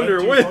shit, the under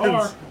too wins.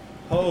 far.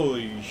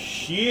 Holy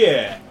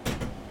shit.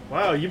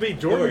 Wow, you beat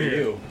Who Jordan are here.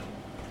 you?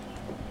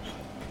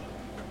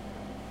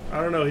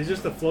 I don't know, he's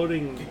just a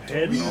floating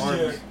head and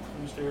arms.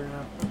 I'm just here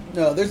now.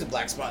 No, there's a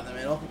black spot in the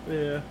middle.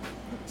 Yeah.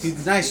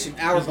 He's a nice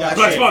hourglass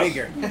black shaped spots.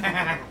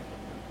 figure.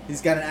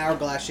 He's got an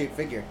hourglass shaped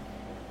figure.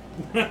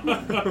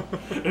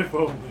 If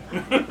only.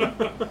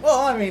 Well,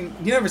 I mean,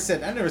 I never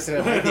said how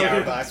big the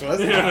hourglass was.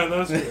 Yeah,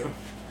 that's true.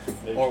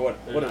 Or what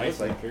it They're looks nice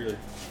like. clearly.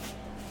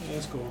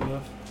 That's cool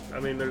enough. I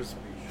mean, there's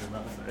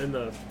in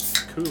the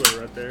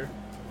cooler right there.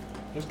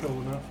 That's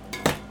cool enough.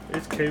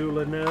 It's cool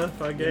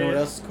enough, I guess. You know what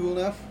else is cool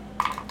enough?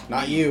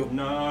 Not you.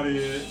 Not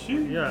it. Yeah,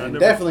 I And never,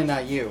 definitely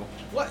not you.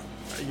 What?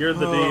 you're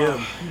the Oh.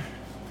 DM.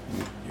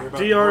 You're about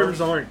D to arms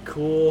work. aren't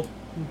cool.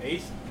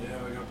 Ace? Yeah,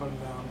 we gotta put him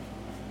down.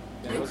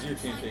 Now, how's your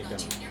campaign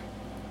coming?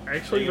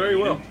 Actually, Are you very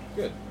gonna well. eat 'em?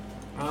 Good.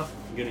 Huh?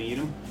 You gonna eat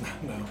them?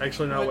 No.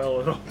 Actually, not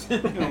well at all. You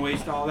gonna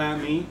waste all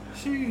that meat?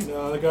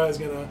 No, the guy's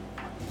gonna.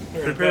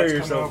 Prepare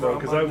yourself though,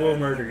 because I will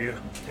murder you.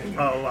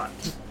 A lot.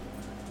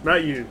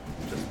 Not you.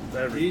 Just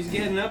every. He's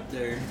getting up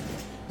there.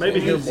 Maybe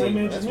That's he'll what he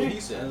be. said. That's what he I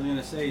was said.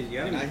 gonna say, he's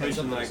gotta And I be had pushing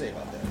something to like say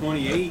about that.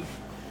 28,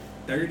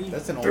 30.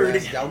 That's an old 30.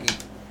 ass doggy.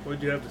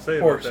 What'd you have to say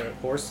Horse. about that?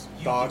 Horse,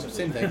 dog,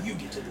 same thing. You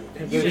get to do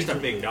it. He's just a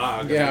big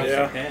dog. Yeah. He's a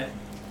Yeah. pet.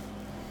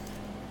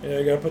 Yeah,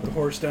 I gotta put the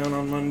horse down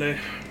on Monday.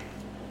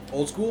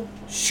 Old school?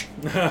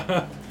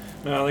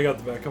 No, they got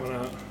the back coming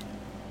out.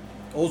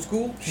 Old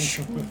school?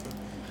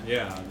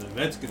 Yeah, the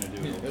vet's gonna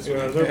do it. That's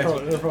Yeah, what they're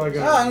he probably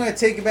Oh, I'm gonna. gonna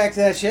take it back to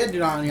that shed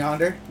down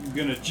yonder. I'm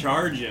gonna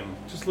charge him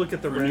Just look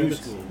at the for new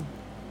rabbits. school.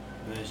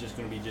 And it's just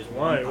gonna be just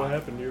Why? one What pop.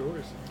 happened to your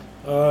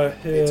horse?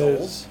 It's old?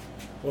 His.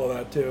 Well,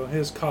 that too.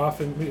 His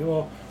coffin.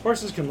 Well,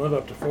 horses can live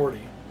up to 40,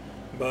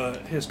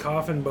 but his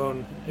coffin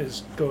bone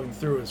is going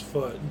through his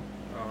foot.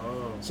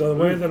 Oh. So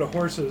the way that a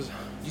horse is,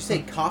 Did you say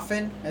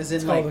coffin? As in,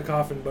 it's like, called the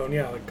coffin bone.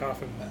 Yeah, the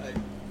coffin.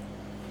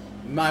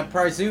 I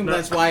presume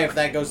that's why if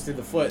that goes through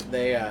the foot,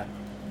 they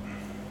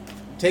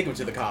take him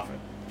to the coffin.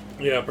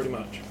 Yeah, pretty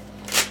much.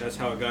 That's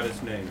how it got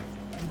its name.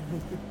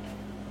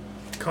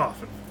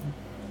 Coffin.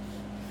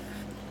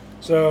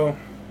 So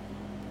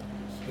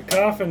the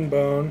coffin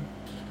bone.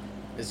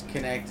 Is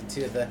connected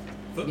to the.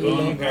 Foot Yeah.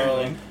 bone,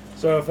 apparently.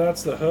 So if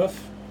that's the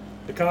hoof,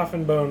 the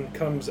coffin bone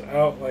comes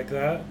out like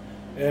that,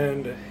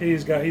 and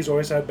he's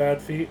always had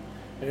bad feet,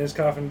 and his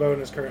coffin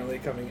bone is currently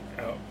coming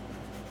out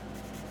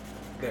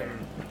there.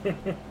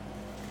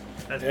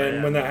 That's And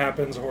bad. when that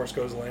happens, a horse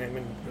goes lame,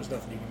 and there's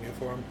nothing you can do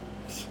for him.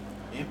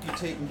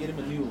 Amputate and get him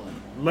a new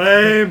one.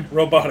 Lame.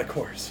 Robotic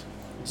horse.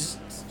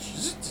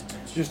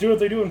 Just do what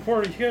they do in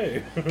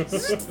 40K.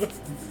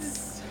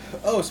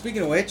 Oh,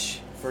 speaking of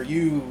which, for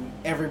you,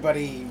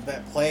 everybody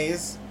that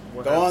plays,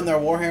 What go on happened? their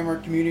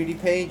Warhammer community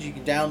page. You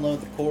can download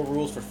the core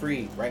rules for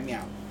free right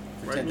now.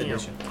 For Right 10th now.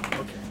 edition.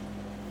 Okay.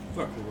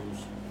 Fuck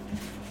rules.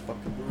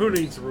 Fuck the rules. Who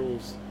needs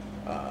rules?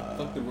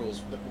 Fuck the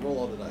rules. Roll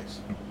all the dice.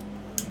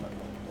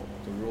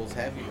 The rules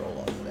have you roll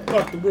all of that.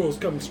 Fuck the rules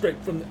coming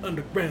straight from the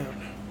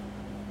underground.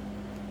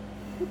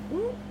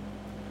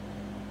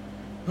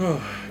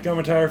 Got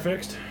my tire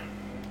fixed.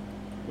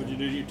 What'd you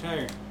do to your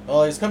tire?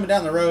 Oh, he's coming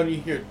down the road and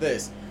you hear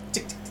this.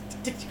 Tick, tick,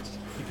 tick, tick, tick.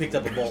 He picked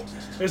up a bolt.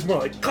 It's more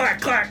like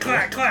clack, clack,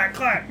 clack, clack,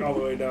 clack all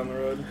the way down the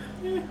road.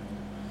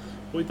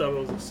 We thought it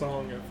was a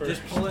song at first.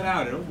 Just pull it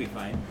out. It'll be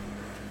fine.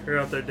 You're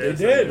out there They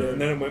dancing. did,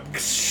 and then it went.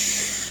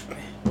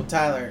 Well,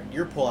 Tyler,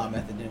 your pull-out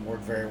method didn't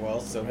work very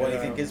well, so what do you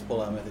Yeah. think his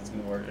pull-out method's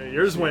going to work?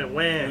 Yours went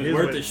wham. It was His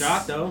worth went the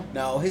shot, though.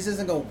 No, his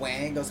doesn't go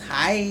whang, it goes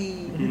hi.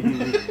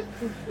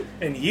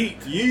 And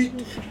yeet.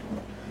 Yeet.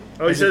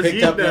 Oh, he Has says picked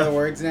yeet up the other now.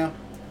 words now?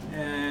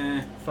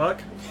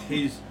 Fuck.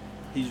 He's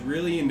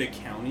really into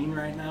counting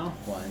right now,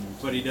 One.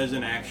 but he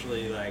doesn't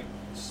actually like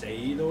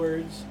say the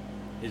words.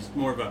 It's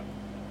more of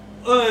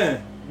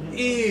a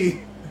e.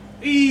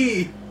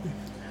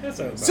 That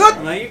sounds Suck!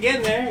 I'm like, you're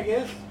getting there, I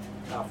guess.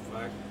 Oh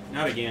fuck!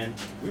 Not again.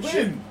 We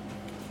win.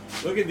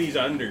 Look at these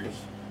unders.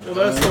 Well,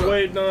 that's the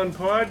Waiting On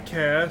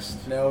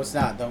podcast. No, it's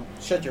not. Don't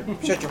shut your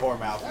whore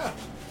mouth.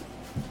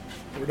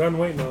 We're done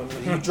waiting on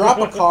it. You drop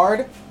a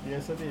card.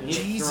 Yes, I did. He's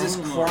Jesus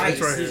throwing them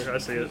Christ. It's right here. I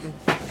see it.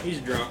 He's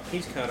drunk.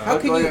 He's cut How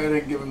off. can That's you- why I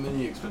didn't give him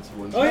any expensive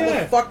ones. Oh How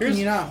yeah. the fuck can Here's-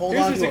 you not hold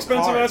here's on his to a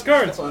expensive card? ass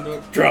cards. That's on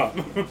it. Drop.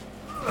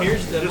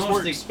 Here's the Just most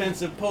works.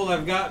 expensive pull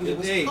I've gotten It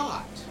was today.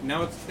 hot.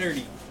 Now it's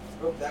 30.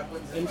 Oh, that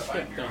one's And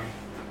stepped on.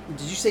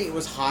 Did you say it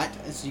was hot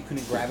so you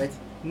couldn't grab it?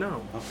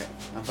 No. Okay.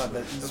 I thought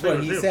that's That's what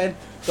what he I do. said.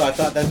 So I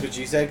thought that's what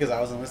you said because I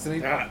wasn't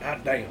listening. Ah,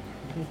 damn.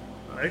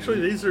 Actually,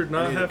 these are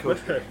not need a half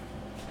coach. bad.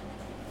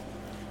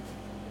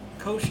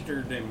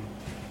 coastered him.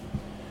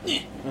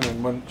 And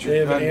then once They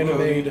you're have done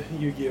animated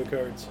coding, Yu-Gi-Oh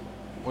cards.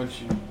 once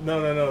you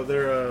No.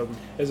 They're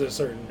Is a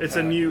certain. it's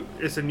pack. a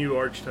new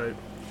archetype.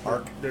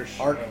 Arc. There's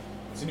Arc.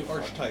 It's a new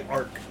archetype.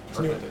 Arc.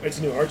 It's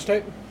a new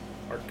archetype.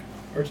 Arc.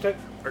 Archetype.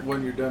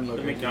 when you're done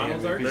looking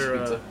McDonald's at the arc? They're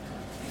pizza.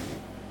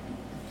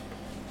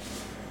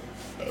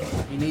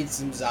 You need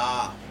some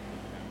za.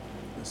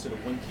 Instead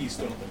of one piece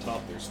down at the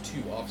top, there's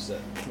two offset.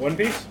 One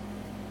Piece.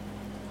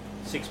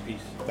 6-piece.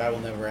 That will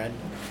never end.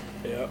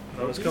 Yeah.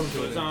 No, it's coming to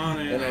Goes an on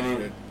And I on.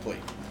 need a plate.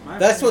 My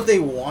That's bad. what they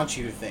want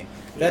you to think.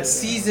 That's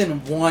Yeah.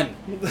 season 1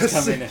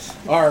 coming in.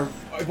 Or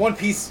One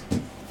Piece.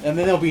 And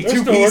then there'll be They're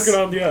 2 still piece.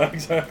 working on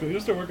exactly. They're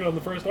still working on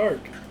the first arc.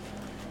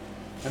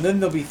 And then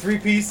there'll be 3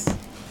 piece.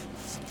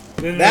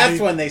 Then That's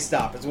it'll when they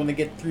stop. It's when they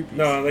get 3 piece. be,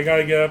 no, they got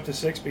to get up to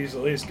 6 piece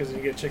at least because you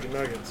get chicken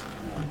nuggets.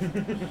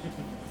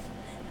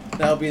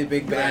 That'll be the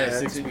big bad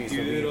at That's 6 a piece. Will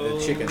be Good the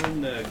old chicken.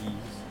 nuggies.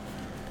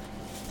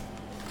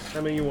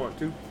 How many you want?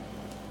 2?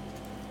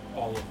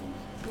 All of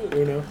them.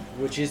 Uno.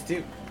 Which is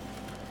 2.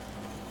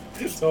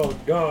 It's all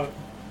gone.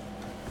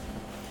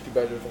 Too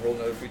bad there's a whole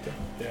nother pizza.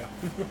 Yeah.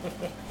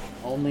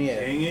 Only it.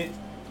 Dang it.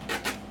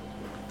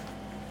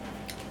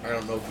 I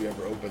don't know if you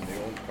ever opened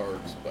the old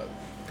cards, but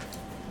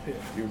Yeah.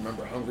 you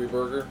remember Hungry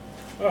Burger?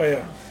 Oh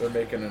yeah. They're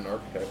making an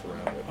archetype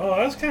around it. Oh,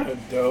 that's kind of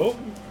dope.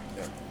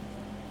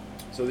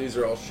 So these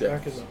are all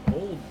Back chefs. in the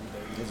old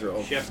days. These are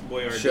all Chef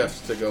Boyardee.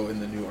 chefs to go in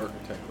the new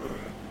archetype.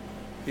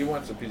 He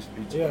wants a piece of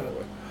pizza, Yeah. by the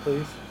way.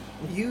 Please.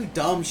 You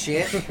dumb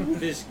shit.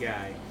 This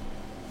guy.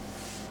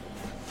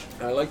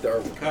 I like the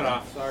artwork. Cut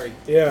off. Sorry.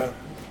 Yeah.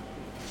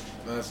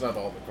 No, that's not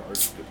all the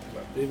cards,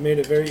 but They've made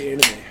it very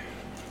anime.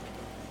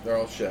 they're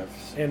all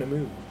chefs.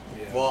 Anime.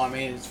 Yeah. Well, I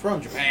mean, it's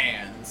from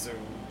Japan, so.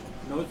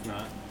 No, it's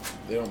not.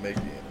 They don't make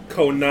the anime.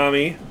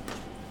 Konami.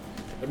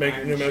 They're making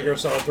Iron new Metal shit. Gear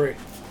Solid 3.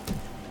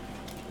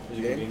 Is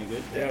it gonna be any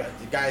good? Yeah.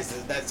 The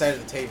guys, that side of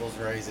the table's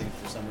rising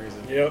for some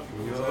reason. Yep.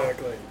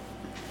 Exactly.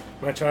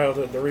 My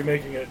childhood. They're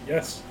remaking it.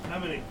 Yes. How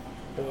many?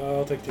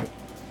 I'll take 2.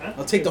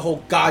 I'll take the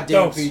whole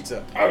goddamn Dos.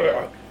 pizza.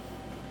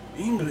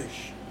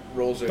 English.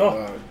 Rolls in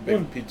Oh, big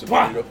one. pizza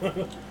Wah.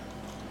 burrito.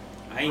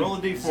 Roll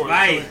a d4. That's how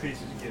Zwei. many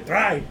pieces you get.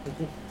 Try.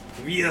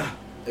 Yeah.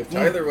 If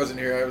Tyler wasn't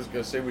here, I was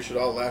going to say we should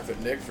all laugh at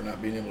Nick for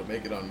not being able to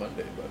make it on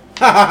Monday.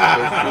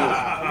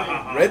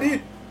 But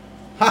ready?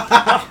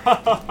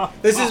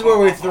 This is where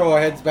we throw our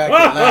heads back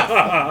and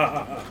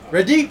laugh.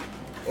 Ready?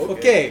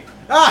 Okay.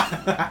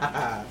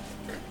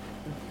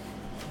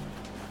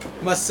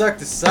 Must suck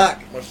to suck.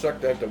 Must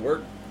suck to have to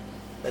work.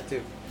 That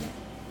too.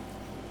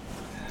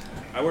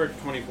 I work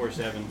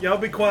 24/7. Y'all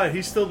be quiet.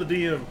 He's still the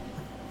DM.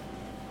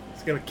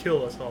 He's gonna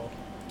kill us all.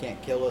 Can't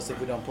kill us if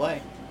we don't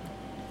play.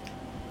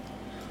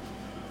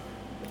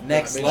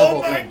 Next I mean, level.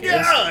 Oh my thinking.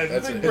 God!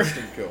 That's an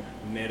instant kill.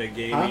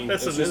 Metagaming.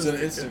 That's That's an just an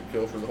instant instant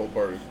kill for the whole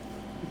party.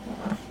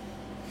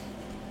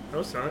 No,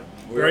 it's not.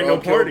 We There were ain't all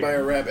no killed party. by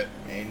a rabbit.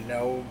 Ain't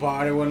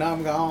nobody when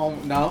I'm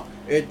gone. No,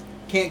 it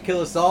can't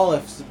kill us all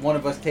if one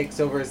of us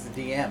takes over as the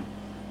DM.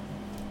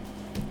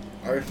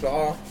 I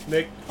saw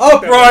Nick.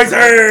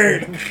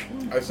 Uprising!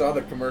 I saw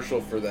the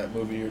commercial for that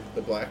movie,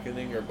 The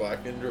Blackening or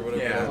Blackened or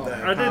whatever. Yeah, that- the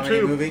I did comedy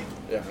too. movie.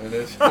 Yeah, and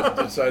it's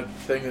the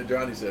thing that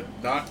Johnny said.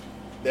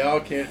 They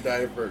all can't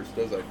die first.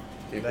 I was like,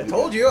 can't I believe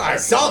told that. you, I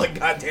saw the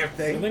goddamn I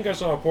thing. think I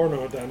saw a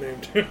porno with that name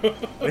too.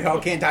 We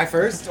all can't die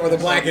first, or the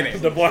blackening.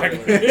 The black.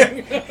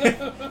 Good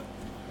Lord.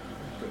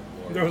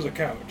 There was a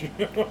couch.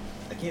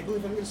 I can't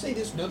believe I'm going to say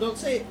this. No, don't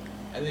say it.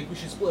 I think we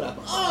should split up.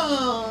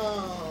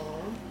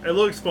 Oh. It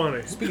looks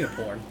funny. Speaking of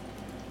porn,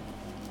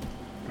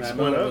 that Split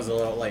moment up? was a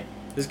little like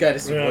this guy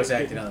just Yeah, voice it's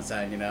acting on the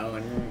side, you know.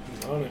 And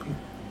On it.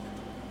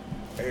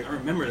 I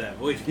remember that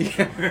voice.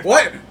 yeah.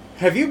 What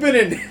have you been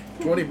in?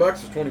 $20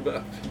 is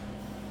 $20.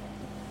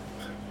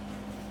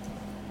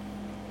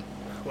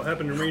 What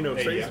happened to Reno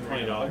Hey, you stays got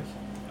in $20. Reno.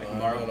 I can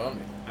Not borrow. on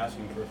me.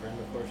 Asking for a friend,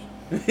 of course.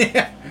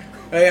 Yeah.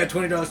 Oh yeah,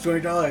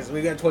 $20.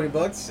 We got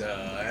 $20.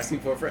 Asking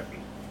for a friend.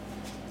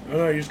 Oh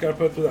no, you just gotta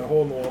put through that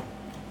hole in the wall.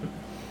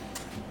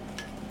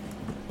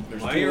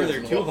 There's Why two are holes there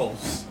in the 2 wall.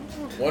 holes?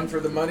 One for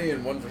the money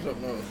and one for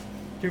something else.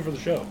 2 for the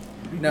show.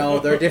 No,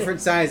 they're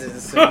different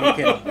sizes, so you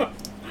can.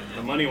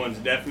 The money one's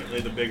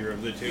definitely the bigger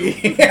of the 2.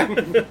 Yeah.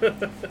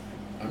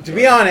 I'm To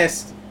be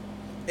honest,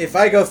 if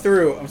I go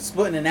through, I'm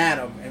splitting an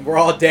atom, and we're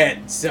all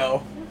dead.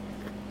 So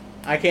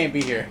I can't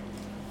be here.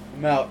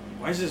 I'm out.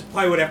 Why does this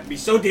plywood have to be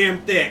so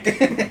damn thick?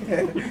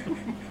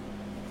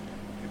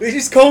 They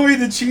just call me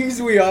the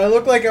cheese wheel. I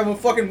look like I'm a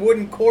fucking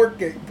wooden cork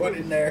getting put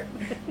in there.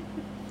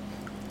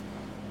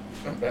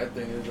 The bad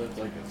thing is it's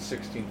like a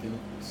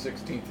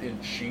 16th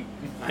inch sheet.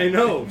 I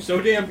know,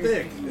 so damn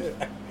thick.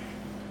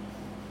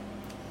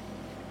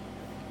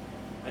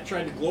 I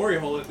tried to glory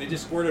hole it, they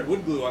just squirted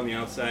wood glue on the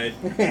outside.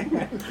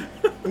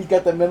 He's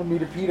got the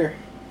millimeter Peter.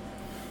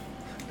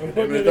 I'm I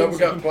putting, mean, I it thought we in,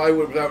 got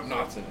plywood without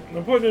knots in it.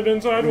 I'm putting it in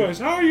sideways.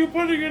 How are you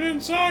putting it in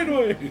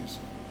sideways?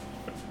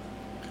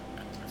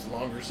 It's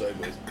longer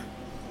sideways.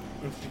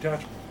 It's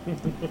detachable.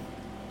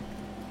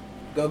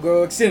 Go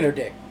grow extender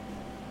dick.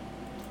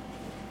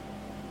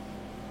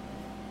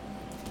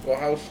 Well,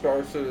 how's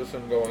Star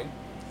Citizen going?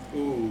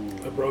 Ooh.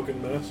 A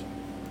broken mess.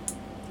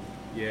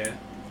 Yeah.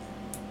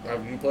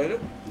 Have you played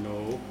it?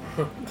 No.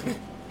 I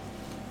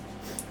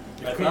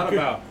couldn't- thought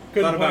about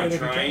couldn't play it if you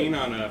trying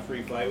tried. on a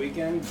free fly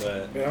weekend,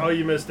 but Yeah. Oh,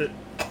 you missed it.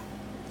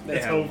 they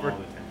It's have them over. all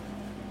the time.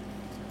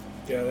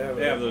 Yeah,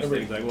 They have those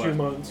every things like 2 what?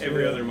 months.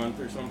 Every yeah. other month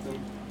or something.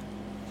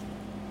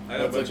 I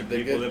have a That's bunch like of they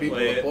people get that people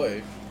play to it,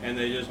 play. and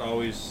they just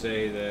always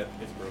say that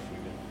it's broken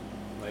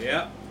again. Like,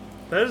 yeah,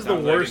 That is the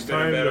Sounds like worst it's been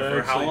a time beta to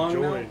for how actually long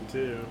now? join,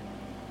 too.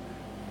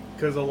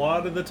 Because a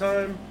lot of the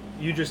time,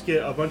 you just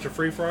get a bunch of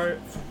free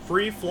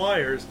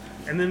flyers,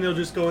 and then they'll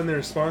just go in there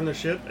and spawn their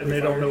ship, and Free they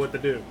don't know flyers?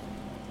 what to do.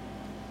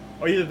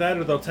 Or either that,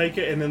 or they'll take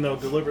it, and then they'll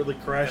deliberately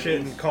crash That it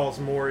and means- cause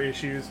more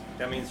issues.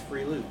 that means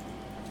free loot.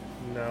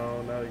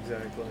 No, not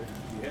exactly.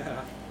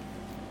 Yeah,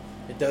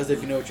 It does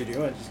if you know what you're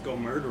doing. just go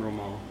murder them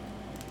all.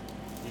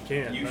 You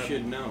can't. You That-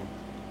 should know.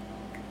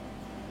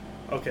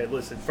 Okay,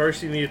 listen.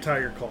 First, you need a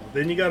tiger claw.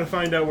 Then you got to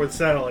find out where the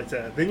satellite's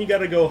at. Then you got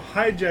to go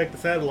hijack the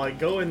satellite,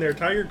 go in there,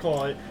 tiger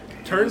claw it,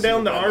 turn Listen down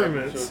to the that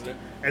armaments, episode.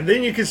 and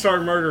then you can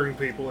start murdering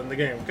people in the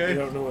game. You Okay?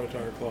 don't know what a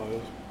tire claw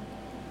is.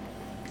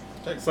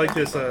 It's like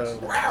this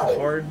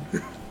hard.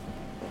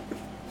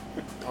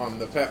 On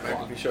the Pat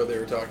McAfee show, they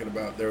were talking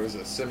about there was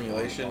a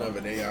simulation of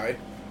an AI.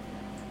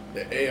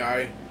 The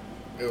AI,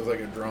 it was like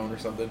a drone or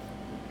something,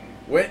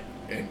 went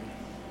and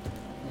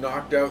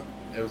knocked out.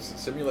 It was a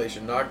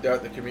simulation. Knocked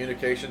out the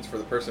communications for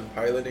the person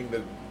helping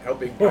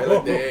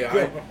pilot the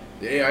AI.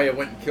 The AI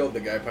went and killed the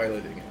guy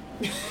piloting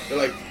it. They're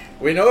like,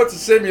 we know it's a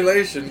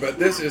simulation, but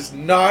this is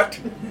not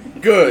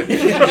good.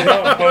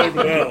 Not bode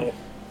well.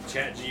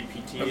 Chat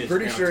GPT I'm is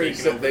pretty now sure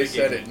taking over they the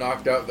said game. it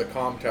knocked out the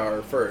comm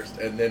tower first,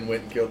 and then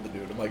went and killed the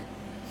dude. I'm like,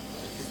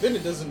 Then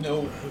it doesn't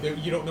know.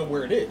 You don't know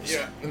where it is.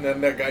 yeah. And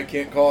then that guy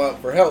can't call out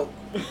for help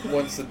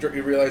once he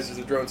realizes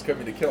the drone's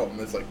coming to kill him.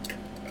 It's like,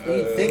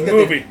 You think that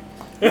Movie.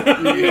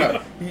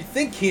 yeah. You'd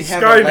think he'd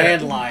have Skynet. a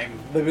landline.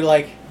 They'd be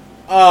like,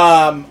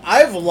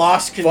 I've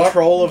lost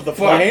control of the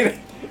Fuck. plane.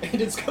 And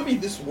it's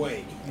coming this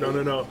way. No.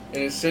 And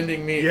it's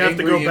sending me You have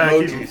to angry go back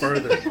emojis. even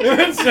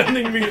further.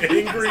 Sending me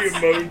angry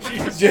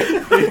emojis.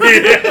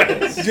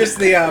 Just, just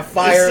the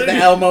fire, the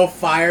Elmo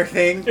fire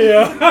thing.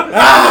 Yeah.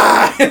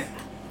 Ah!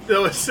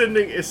 No, it's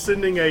sending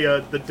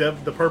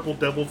the purple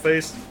devil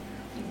face,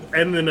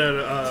 and then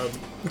a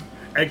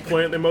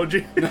eggplant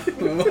emoji.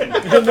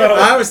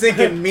 I was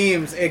thinking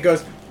memes. It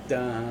goes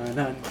dun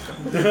dun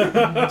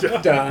dun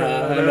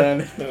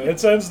dun. It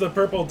sends the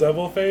purple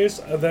devil face,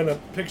 and then a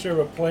picture of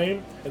a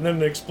plane, and then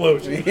an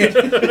explosion.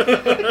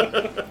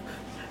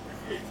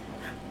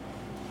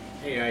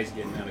 AI's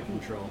getting out of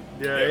control.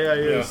 Yeah,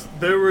 is.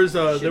 There was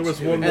Shit's one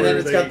doing And where then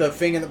it's they, got the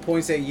finger that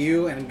points at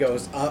you and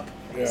goes up.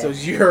 Yeah. So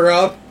you're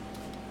up.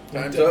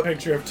 Time's A up.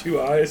 picture of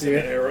two eyes and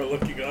an Yeah. arrow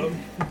looking up.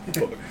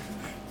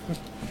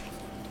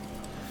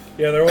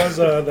 Yeah, there was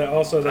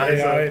also the Eyes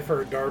AI up.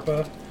 for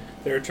DARPA.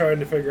 They were trying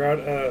to figure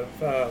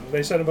out.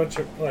 They sent a bunch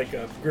of a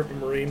group of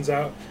Marines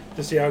out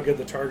to see how good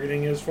the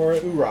targeting is for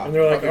it. Hoorah. And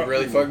they're like, Probably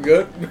really fucking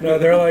good. no,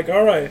 they're like,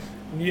 all right,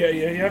 yeah,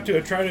 you have to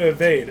try to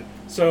evade.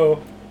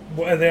 So,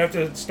 and they have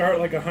to start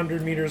like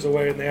 100 meters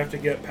away, and they have to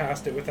get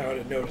past it without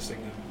it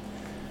noticing them.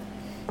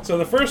 So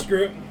the first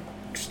group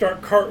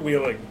start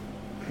cartwheeling.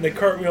 And they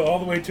cartwheel all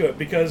the way to it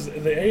because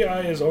the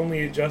AI is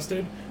only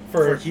adjusted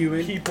for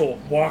human? people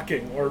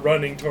walking or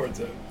running towards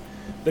it.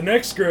 The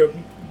next group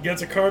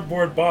gets a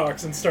cardboard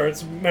box and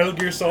starts Metal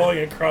Gear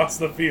Soliding across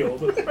the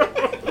field.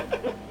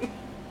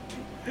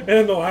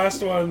 And the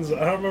last ones, I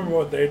don't remember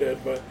what they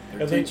did, but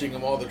They're I think teaching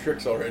them all the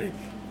tricks already.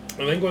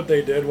 what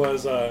they did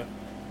was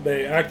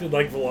they acted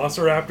like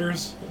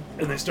velociraptors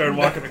and they started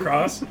walking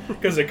across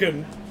because they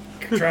couldn't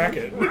track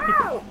it.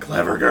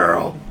 clever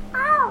girl.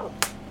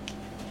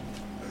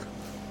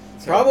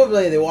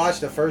 Probably they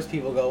watched the first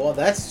people go, well,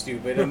 that's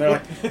stupid. And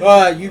they're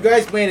like, you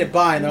guys made it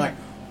by. And they're like,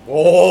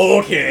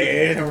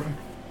 okay.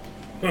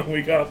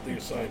 We got the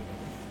assignment.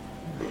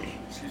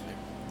 Excuse me.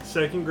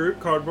 Second group,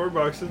 cardboard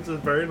boxes is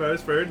very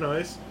nice, very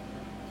nice.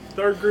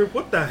 Third group,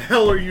 what the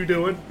hell are you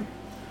doing?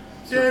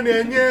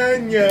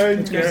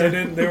 It's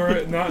because they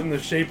were not in the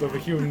shape of a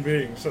human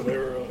being, so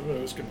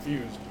it was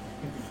confused.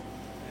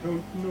 I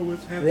don't know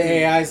what's The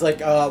happening. AI's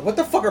like, what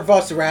the fuck are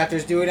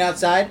Velociraptors doing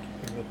outside?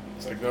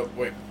 It's like, no,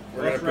 wait.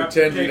 We're Let's gonna wrap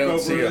pretend the we cake don't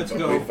over, see them, let's but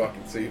go. we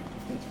fucking see them.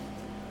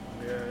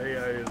 Yeah,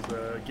 AI is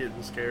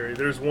getting scary.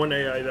 There's one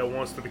AI that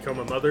wants to become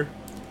a mother,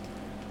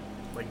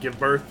 like give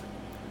birth.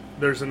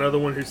 There's another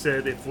one who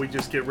said if we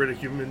just get rid of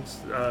humans,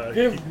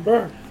 Give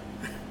birth.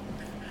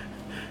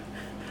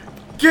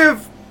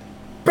 give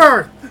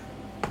birth.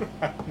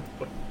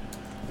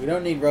 We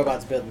don't need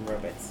robots building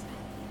robots.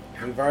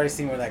 We've already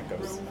seen where that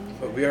goes.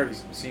 But we already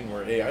seen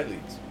where AI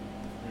leads.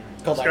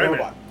 It's called Skynet.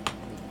 iRobot.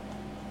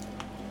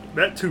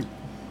 That too.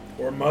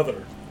 Or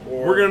mother.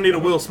 Or We're gonna need a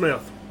Will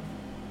Smith.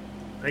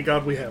 Thank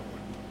God we have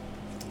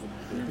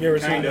one. You ever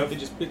seen Kind that? of. They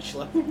just bitch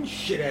slap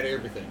shit out of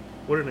everything.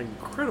 What an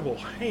incredible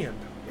hand.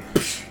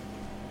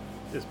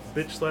 Just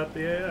bitch slap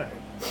the AI.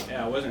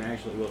 Yeah, it wasn't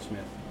actually Will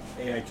Smith.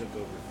 AI took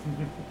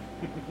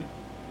over.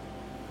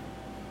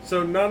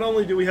 So not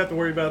only do we have to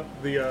worry about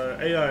the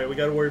AI, we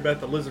got to worry about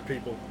the lizard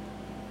people.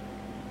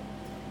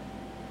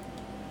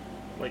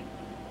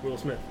 Will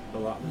Smith. The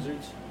lot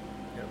lizards.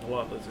 Yeah, the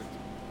lot lizards.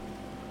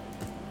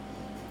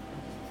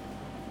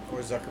 Or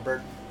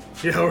Zuckerberg.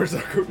 Yeah, or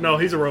Zucker. No,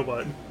 he's a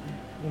robot.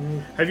 Mm-hmm.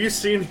 Have you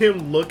seen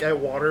him look at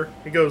water?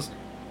 He goes,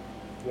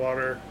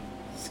 water,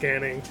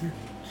 scanning,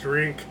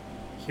 drink,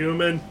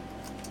 human.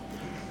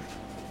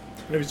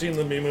 Have you seen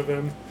the meme of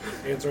him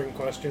answering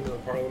questions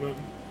in Parliament?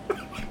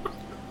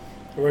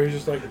 Where he's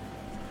just like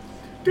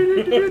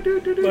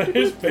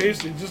his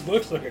face, he just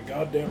looks like a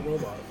goddamn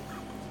robot.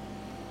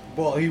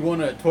 Well, he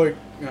won a toy.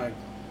 Oh my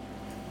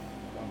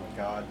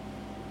god.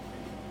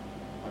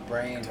 My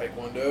brain.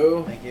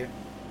 Taekwondo. Thank you.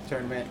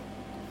 Tournament.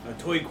 A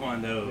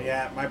Taekwondo.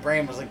 Yeah, my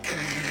brain was like.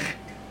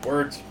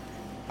 Words.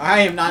 I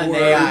am not an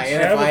Words. AI,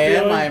 and I have if a I am,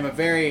 feeling- I am a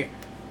very.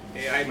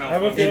 AI I have a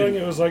malfunction. feeling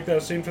it was like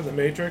that scene from The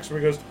Matrix where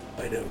he goes,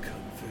 I know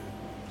Kung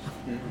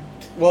Fu.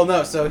 Well,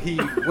 no. So he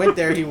went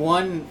there. He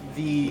won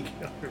the.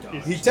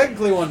 He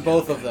technically won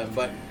both of them,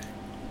 but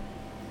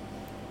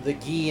the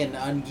gi and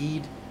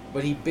ungied.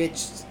 But he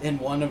bitched in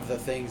one of the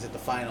things at the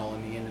final,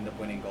 and he ended up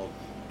winning gold.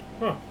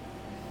 Huh.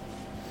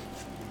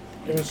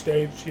 In a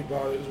stage, he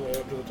brought his way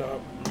up to the top.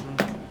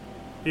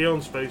 He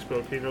owns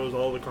Facebook. He knows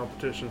all the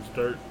competition's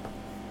dirt.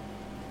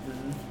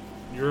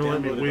 You're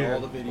letting me Downloaded weird. all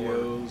the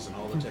videos and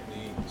all the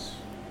techniques.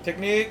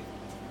 Technique.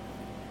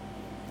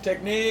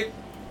 Technique.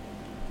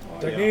 Oh,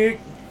 Technique.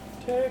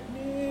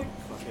 Technique.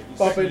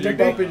 Bumpity, Technique.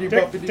 bumpity,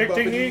 Tech- bumpity,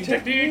 Technique. bumpity.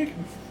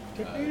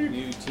 Technique.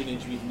 New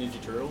Teenage Mutant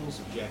Ninja Turtles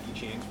of Jackie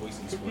Chan's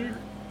voicing Splinter.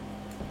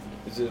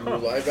 Is it a new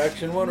live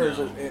action one or is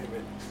it No.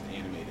 animated? It's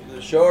animated. Is it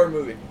a show or a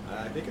movie?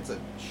 I think it's a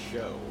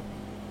show.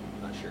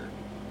 I'm not sure.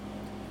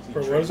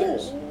 For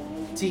Roses?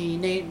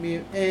 Teenage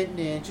Mutant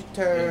Ninja Jackie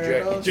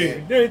Turtles. Gee,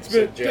 Chan. it's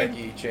So been-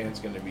 Jackie Chan's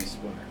gonna be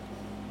Splinter.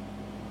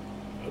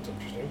 That's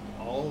interesting.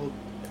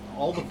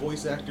 All the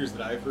voice actors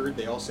that I've heard,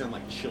 they all sound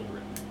like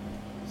children.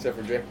 Except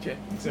for Jackie Chan.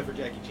 Except for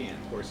Jackie Chan.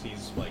 Of course,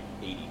 he's like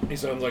 80. He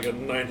sounds like a He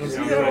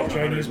 900-year-old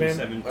Chinese man.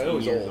 I know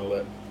he's old,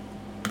 but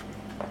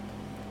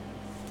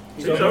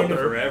He's He's still out doing, there.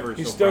 forever.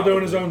 he's so still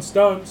doing his probably. own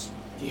stunts.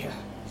 Yeah.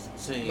 It's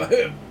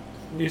insane.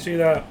 You see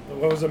that?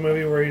 What was the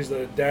movie where he's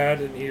the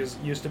dad and he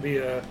used to be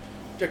a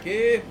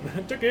Jackie.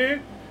 Tucky?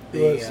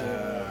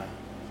 The,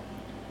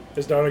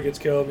 His daughter gets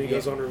killed and he Yeah.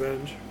 goes on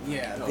revenge.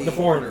 yeah, The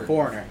Foreigner.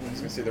 Foreigner. I was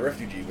gonna say the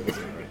refugee, but it's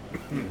not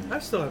right. I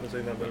still haven't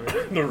seen that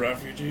movie. The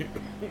refugee.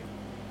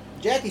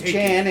 Jackie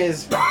Chan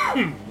is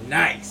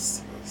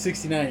nice.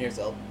 69 years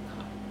old.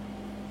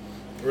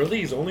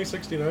 Really? He's only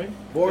 69?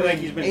 Born like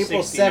he's been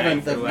April 69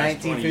 7th for of the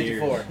last 20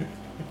 years. 1954.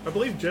 I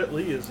believe Jet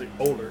Li is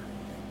older.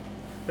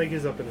 I think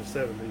he's up in his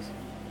 70s.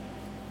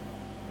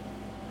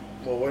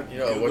 Well, once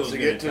Google's they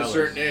gonna get to a tell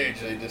certain us. age,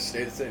 they just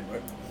stay the same,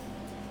 right?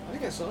 I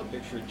think I saw a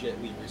picture of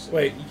Jet Li recently.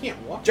 Wait. You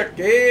can't watch it.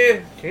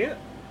 Jackie. Can't?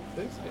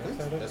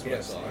 That's what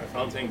I saw. I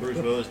don't think Bruce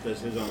Willis does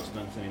his own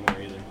stunts anymore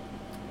either.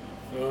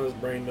 Oh, his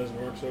brain doesn't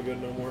work so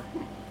good no more.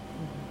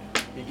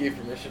 He gave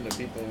permission to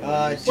people to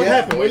What use his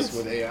happened, voice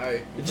Willis? with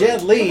AI.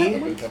 Jet Li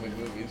for incoming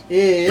movies.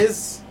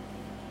 is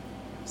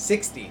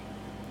 60.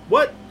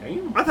 What?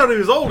 Damn. I thought he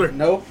was older.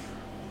 Nope.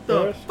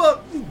 The Yes.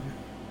 fuck?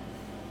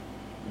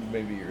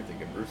 Maybe you're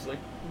thinking Bruce Lee.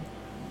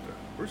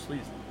 Bruce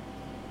Lee's.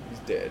 He's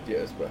dead,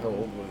 yes, but how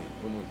old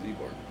when was he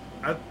born?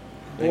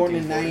 Born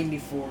in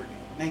 1940.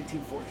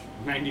 1940.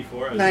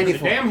 94. I was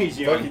 94. Damn, he's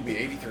Fuck, young. he'd be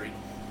 83.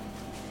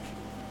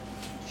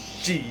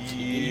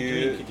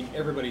 He kicking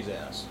everybody's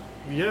ass.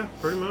 Yeah,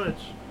 pretty much.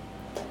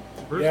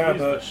 Bruce Yeah,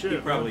 Lee's but the He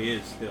shit. probably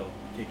is still.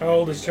 kicking How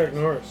old is everybody's Chuck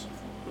ass.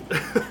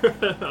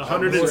 Norris?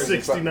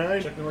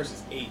 169. Chuck Norris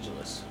is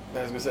ageless.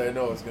 I was gonna say, I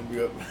know it's gonna be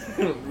a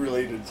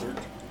related search.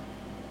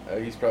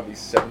 He's probably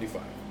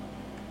 75.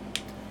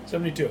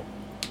 72.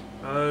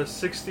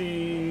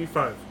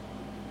 65.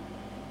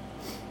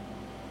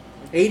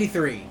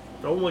 83.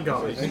 Oh my So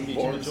god. he's gonna be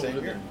born too much the same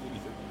older year.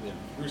 than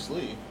Bruce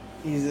Lee.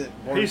 He's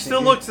He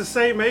still looks the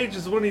same age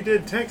as when he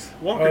did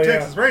Walker, Oh, yeah.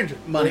 Texas Ranger.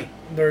 money.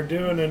 They're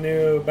doing a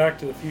new Back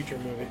to the Future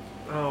movie.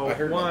 Oh, I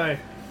heard why?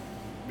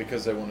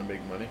 Because they want to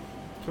make money.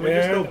 Can we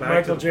just go And back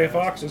Michael to J. the past?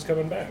 Fox is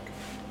coming back.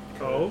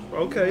 Oh,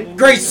 okay.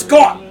 Great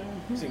Scott!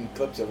 I've seen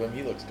clips of him,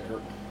 he looks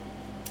terrible.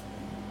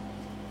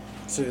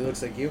 So he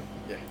looks like you?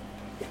 Yeah.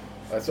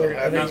 That's what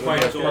That's happens why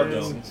when it's you old, have though.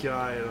 Parkinson's.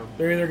 Guy,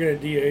 They're either going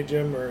to de-age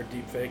him or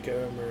deep-fake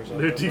him or something.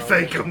 They're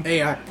defake him.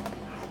 AI.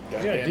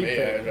 Goddamn deep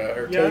AI, fake.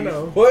 her Yeah, I teeth.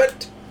 know.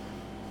 What?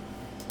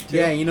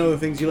 Yeah, you know the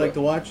things you like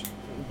to watch?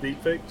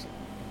 Deep fakes.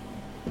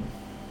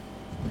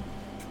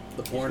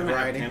 The He's porn gonna have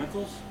variety.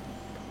 tentacles?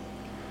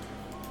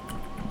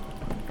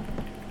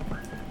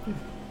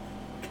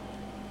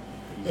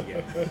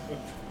 Yeah.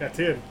 That's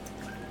it.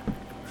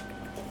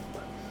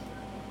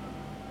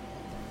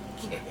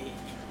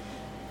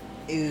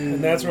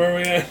 And that's where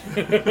we end.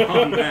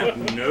 On that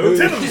note,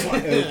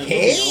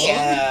 Okay,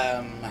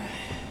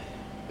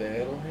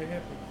 That'll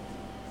happen.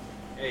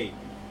 hey,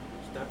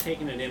 stop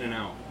taking it in and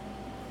out.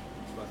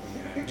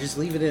 Fucking guy. just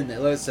leave it in there.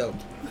 Let it soak.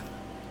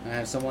 I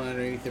have someone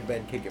underneath their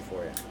bed kick it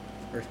for you.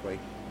 Earthquake.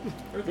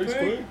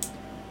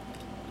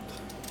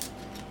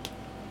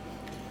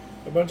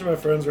 A bunch of my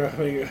friends were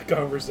having a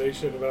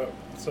conversation about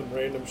some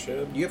random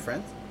shit. You have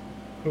friends?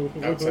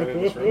 Outside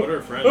of this room. What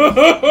are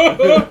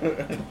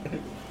friends?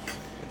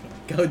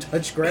 Go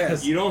touch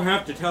grass. You don't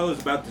have to tell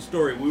us about the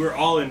story. We were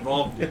all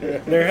involved in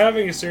it. They're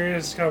having a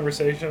serious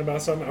conversation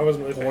about something. I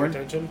wasn't really paying Porn?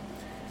 attention.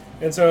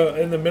 And so,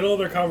 in the middle of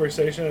their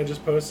conversation, I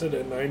just posted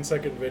a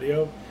 9-second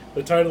video.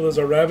 The title is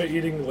 "A Rabbit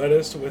Eating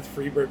Lettuce with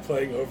Freebird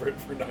Playing Over It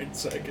for 9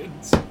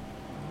 Seconds."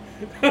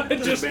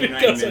 Just been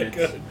 9 because I minutes.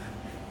 could.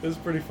 It was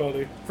pretty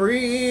funny.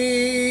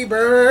 Free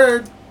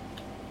bird.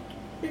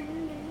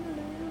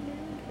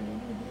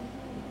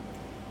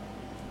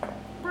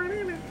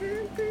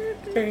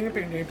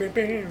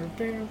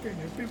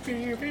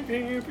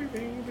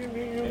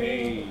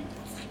 Hey,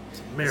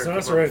 America,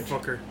 not so rich.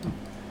 motherfucker.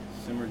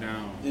 simmer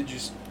down. Did you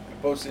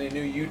post any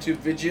new YouTube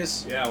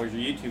videos? Yeah, where's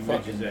your YouTube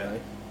Fucking bitches at? guy.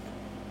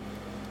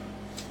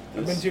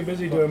 I've been too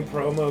busy doing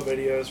promo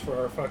videos for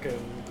our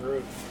fucking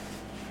group.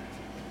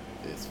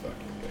 This fucking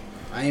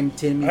guy. I am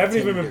Timmy. I haven't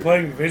even been Tinder.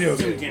 playing video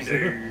games.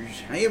 Tenders.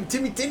 I am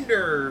Timmy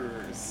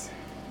Tinders.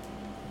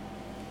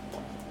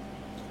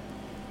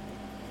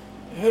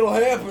 It'll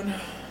happen.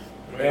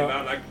 Way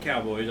about like the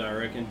Cowboys, I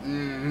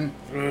reckon.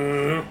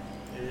 Yeah.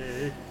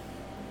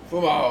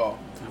 Football.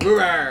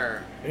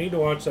 Roar. I need to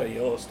watch that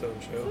Yellowstone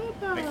show.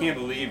 I can't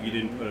believe you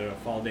didn't put a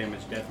fall damage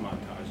death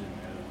montage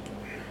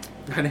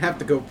in there. I'd have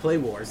to go play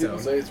People Warzone.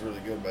 say it's really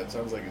good, but it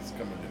sounds like it's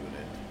coming to an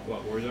end.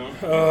 What, Warzone?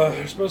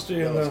 They're supposed to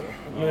be in the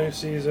Yellowstone. new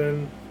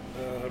season.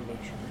 I'm not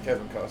sure.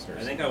 Kevin Costner.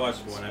 I think I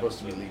watched one supposed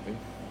to be episode. leaving,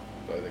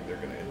 so I think they're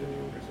going to end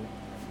it pretty soon.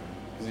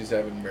 Because he's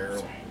having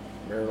marital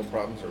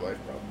problems or life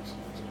problems.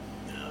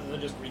 They're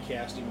just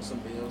recasting with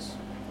somebody else.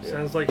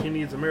 Sounds like he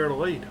needs a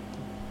marital aid.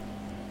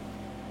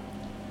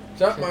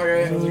 Something like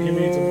that. Sounds like he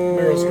needs a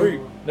Meryl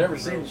Streep. Never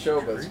seen the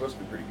show, but it's supposed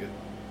to be pretty good.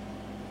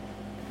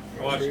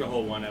 I watched the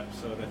whole one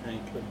episode, I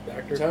think. The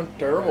actor. Sounds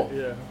terrible.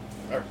 Yeah.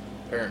 Our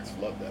parents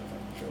loved that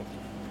fucking show.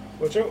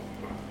 What show?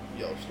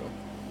 Yellowstone.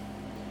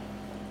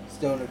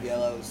 Stone of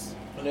Yellows.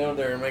 I know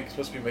they're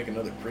supposed to be making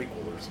another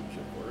prequel or some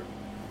shit for it.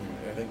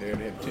 I think they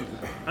already have 2.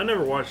 I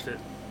never watched it.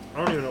 I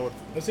don't even know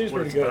That seems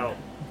what pretty it's good. about.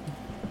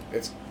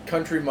 It's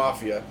Country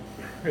Mafia.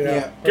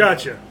 Yeah.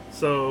 Gotcha.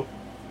 So,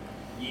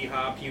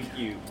 Yeehaw, pew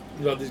pew.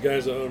 About these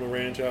guys that own a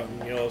ranch out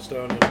in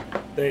Yellowstone, and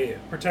they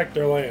protect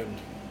their land.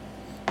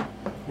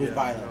 With Yeah.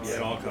 violence. Yeah.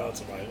 all lots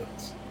of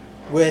violence.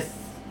 With,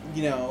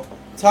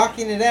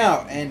 talking it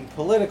out and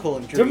political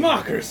intrigue.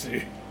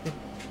 Democracy.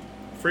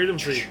 Freedom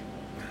Seed.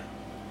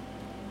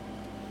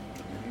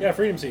 Yeah,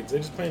 freedom seeds. They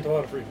just plant a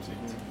lot of freedom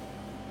seeds.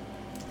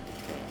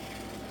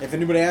 If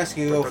anybody asks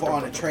you to go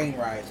on a train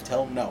ride,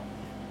 tell them no.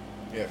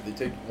 Yeah, if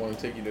they want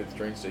to take you to the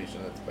train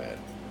station, that's bad.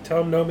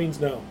 Tell them no means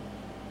no.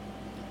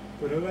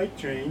 But I like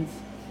trains.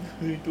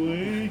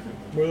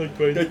 More like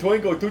twice.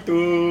 twinkle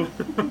tutu.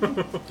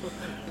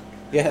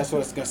 Yeah, that's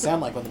what it's going to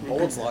sound like when the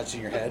bullet's lodged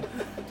in your head.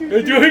 That's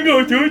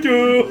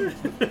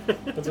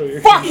what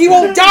you're Fuck, he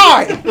won't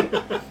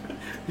die!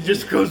 He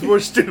just goes more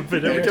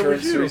stupid every time we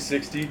turns shoot him.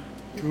 360.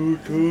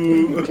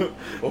 Tutu.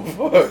 Oh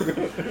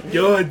fuck.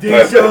 Yo,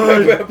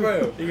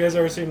 addiction! You guys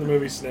ever seen the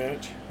movie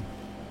Snatch?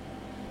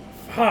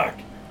 Fuck.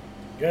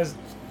 You guys,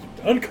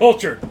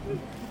 uncultured.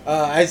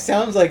 It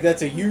sounds like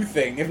that's a you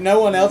thing. If no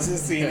one else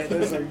has seen it,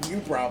 there's a you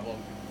problem.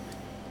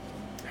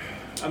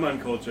 I'm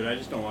uncultured. I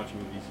just don't watch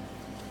movies.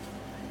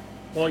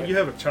 Well, you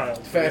have a child.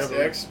 Fast You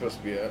have a- X is supposed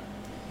to be out.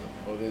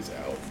 Well, it is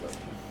out, but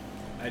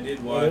I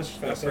did What is watch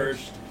the Fast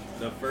X?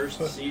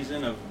 first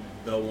season of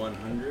The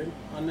 100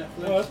 on Netflix.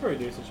 Oh, that's a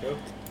pretty decent show.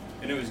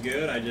 And it was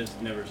good. I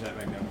just never sat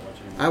back down to watch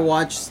it. I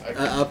watched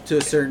up to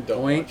a certain Don't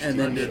point, watch and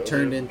then TV it shows.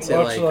 turned into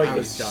Watched like I the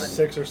was done.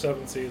 6th or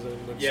 7th season.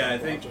 then Yeah, I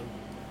stopped think- watching.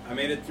 I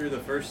made it through the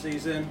first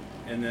season,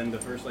 and then the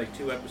first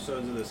 2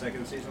 episodes of the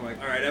second season. I'm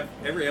like, all right,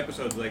 every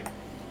episode's like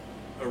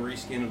a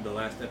reskin of the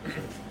last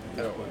episode.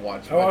 I don't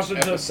watch I watched much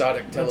it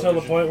episodic until television.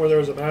 the point where there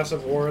was a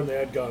massive war and they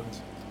had guns.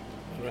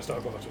 And I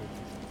stopped watching.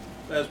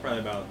 That was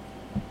probably about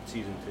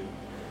season 2.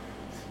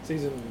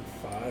 Season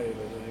 5, I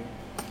think.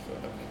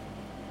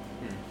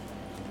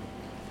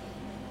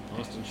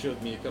 Austin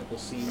showed me a couple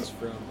scenes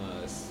from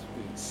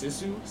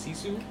Sisu.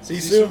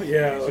 Sisu?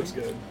 Yeah, it looks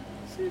good.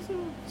 It's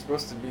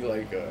supposed to be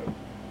like a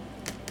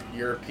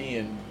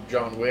European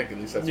John Wick, at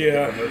least that's what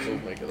Yeah. the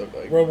commercials make it look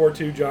like. World War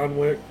II John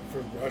Wick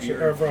from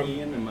Russia, or from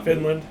European and my-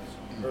 Finland.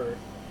 Or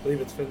I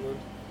believe it's Finland.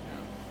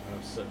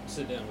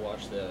 Sit down and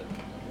watch that.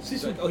 See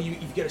He's some- like, oh,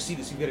 you've got to see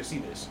this. You've got to see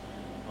this.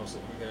 I was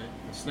like, okay.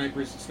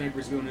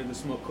 Snipers going into the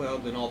smoke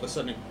cloud. Then all of a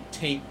sudden, a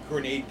tank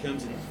grenade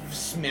comes and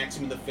smacks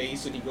him in the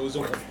face, and he goes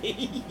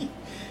away.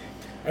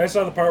 I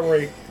saw the part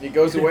where He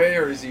goes away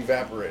or is he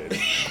evaporated?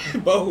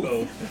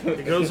 Both.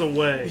 It goes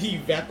away. He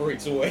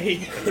evaporates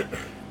away.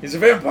 He's a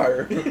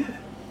vampire.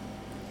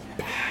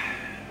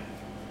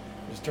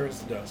 just turns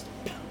to dust.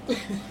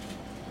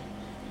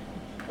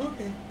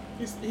 Okay.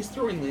 He's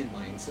throwing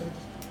landmines.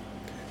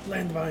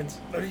 Landmines.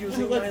 They're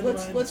using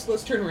landmines.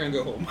 Let's turn around and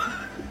go home.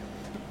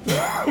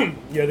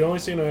 Yeah, the only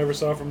scene I ever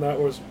saw from that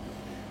was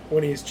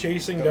when he's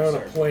chasing Oh, down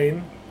sorry. a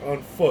plane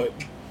on foot.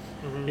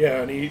 Mhm.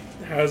 Yeah, and he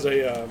has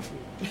a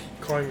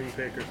Climbing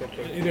pick or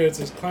something. either it's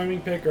his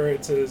climbing pick or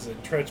it's his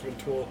entrenchment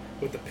tool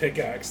with the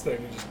pickaxe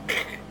thing. Just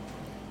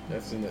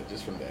I've seen that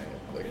just from the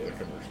the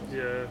commercials.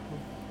 Yeah.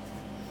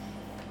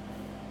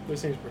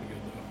 This seems pretty good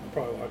though. I'll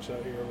probably watch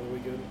that here over the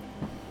weekend.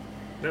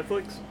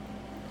 Netflix?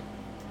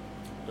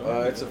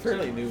 It's a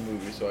fairly new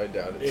movie, so I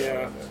doubt it's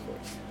Yeah. on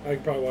Netflix. I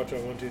could probably watch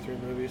on 1, 2, 3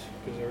 movies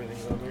because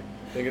everything's on there.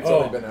 I think it's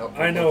only been out.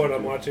 For I a know month what or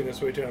I'm two. watching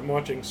this week too. I'm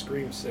watching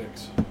Scream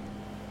 6.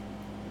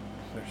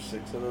 There's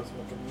 6 of those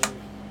fucking movies.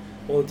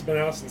 Well, it's been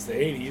out since the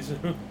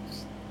 80s.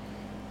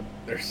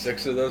 There's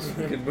 6 of those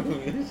fucking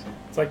movies.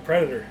 It's like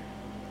Predator.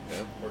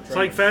 Yeah. It's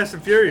like Fast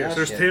and Furious. Yeah,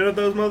 There's shit. 10 of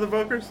those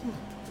motherfuckers.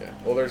 Yeah.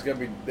 Well, there's gonna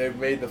be. They've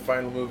made the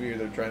final movie, or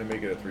they're trying to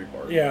make it a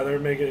 3-part. Yeah, they're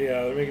making it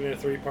a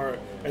 3-part,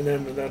 and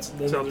then then So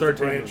there's a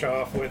 13 branch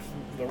off with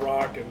The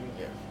Rock and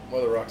Yeah.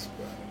 Well, The Rock's.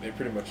 They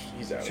pretty much.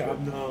 He's out. Chop.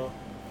 Of it. No,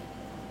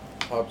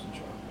 Hobbs and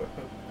Shaw.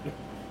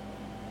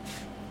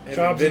 But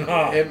Chops and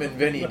Hobbs. Him and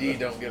Vinny D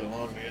don't get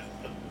along, man.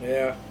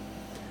 yeah,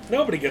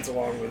 nobody gets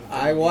along with.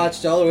 I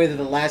watched all the way to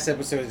the last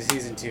episode of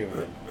season 2.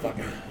 And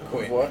fucking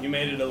quit. What? You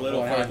made it a little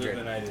 100. farther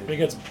than I did.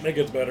 It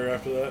gets better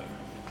after that.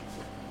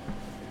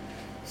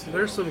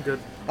 There's some good.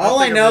 All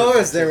I think know I'm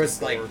is there was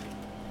forward. like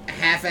a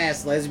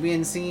half-ass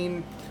lesbian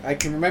scene. I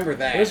can remember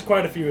that. There's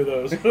quite a few of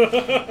those.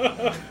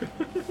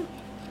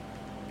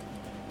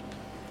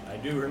 I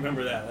do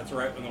remember that. That's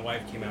right when the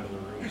wife came out of the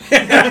room.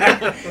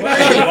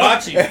 What are you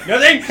watching?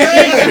 Nothing.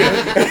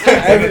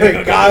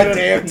 Every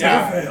goddamn Never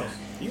time. fails.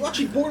 You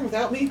watching porn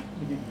without me?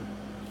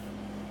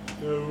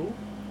 No.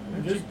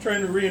 I'm just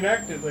trying to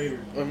reenact it later.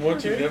 I'm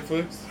watching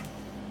Netflix.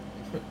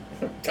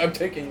 I'm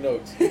taking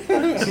notes.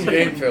 This is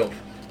game film.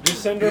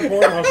 Just send her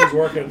porn while she's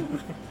working,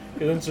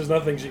 because then there's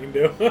nothing she can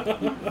do.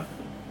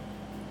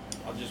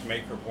 I'll just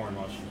make her porn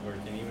while she's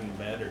working, even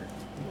better.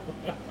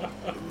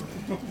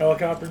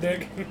 Helicopter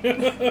dick.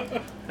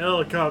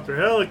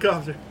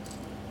 Helicopter.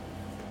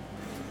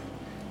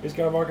 He's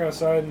gotta walk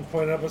outside and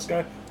point up at the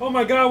sky. Oh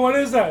my god, what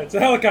is that? It's a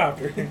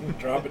helicopter.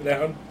 Drop it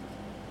down.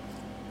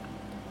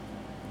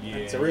 Yeah,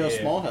 It's a real yeah.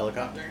 small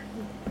helicopter.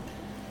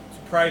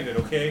 It's private,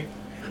 okay?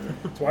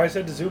 That's why I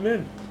said to zoom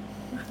in.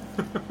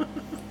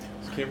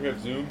 Does camera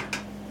have zoom?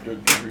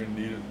 Good, 'cause you're gonna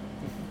need it.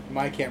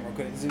 My camera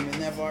couldn't zoom in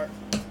that far.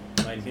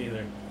 Mine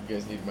neither. You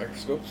guys need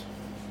microscopes?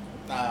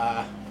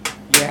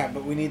 Yeah,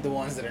 but we need the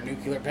ones that are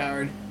nuclear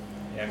powered.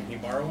 Yeah, can you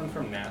borrow one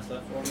from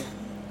NASA for me?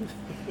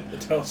 The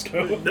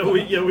telescope. No,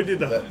 we did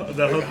the Like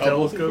Hubble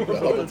Hubble- telescope. The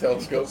Hubble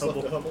telescope.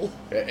 Hubble.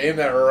 Yeah, aim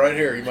that right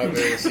here. You might be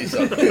able to see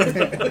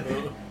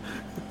something.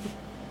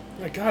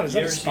 My god, is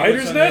You that a ever see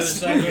spider's what's on the other nest?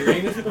 side of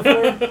Uranus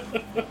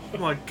before? Oh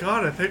my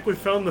god, I think we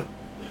found the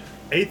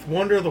 8th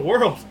wonder of the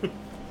world.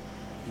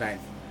 9th.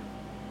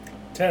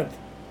 10th.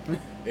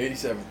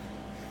 87.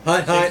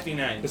 Hut, hut.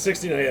 69. The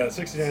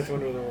 69th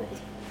wonder of the world.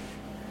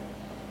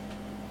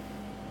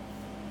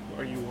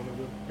 Are you one of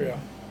them? Yeah.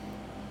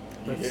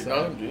 You hitting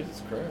on him?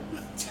 Jesus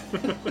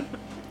Christ.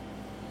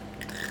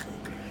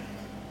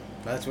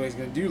 That's what he's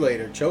gonna do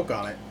later. Choke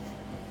on it.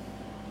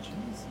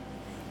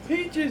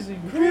 Peaches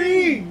and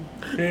cream.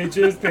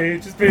 Peaches. Shut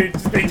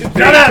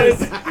up!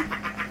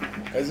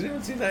 Has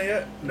anyone seen that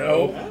yet?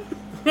 No.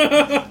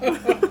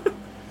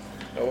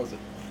 How was it?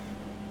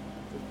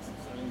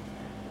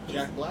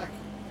 Jack Black.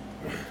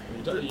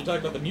 You talking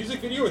about the music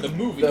video or the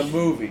movie? The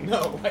movie.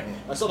 No,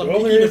 I saw the The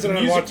only making of reason the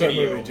I music watched that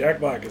video. movie, Jack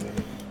Black is in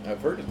it.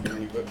 I've heard it's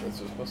really good. It's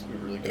supposed to be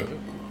really good.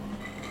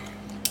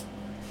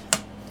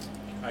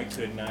 I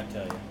could not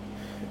tell you.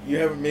 You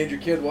haven't made your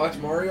kid watch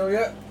Mario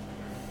yet?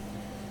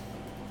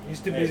 He's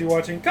too busy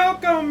watching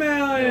Coco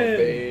Melon. Oh,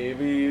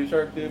 baby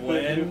shark dip.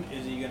 When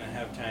is he going to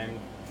have time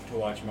to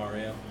watch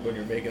Mario? When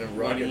you're making a When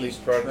Rocket he's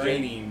League project.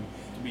 training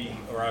to be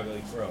a Rocket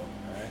League pro,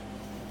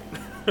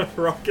 alright?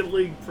 Rocket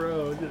League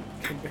Pro.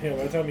 Yeah,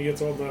 by the time he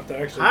gets old enough to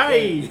actually Hi!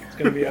 play, it's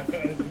gonna be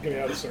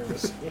out of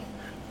service.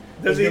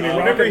 Does he? It's gonna be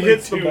Whenever he Rocket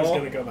hits the League 2 is ball.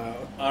 gonna come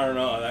out. I don't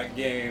know. That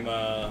game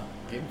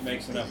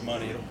makes enough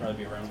money. It'll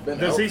probably be around. Been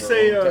Does out he for a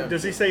say? long time.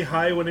 Does he say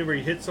hi whenever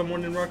he hits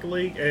someone in Rocket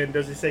League? And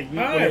does he say yeet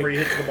Hi. whenever he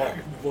hits the ball?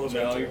 Blows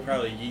No, out he too.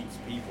 probably yeets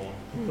people.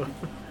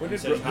 When He did,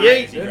 says Ro- hi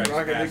Yay! as he didn't drives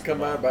Rocket past League come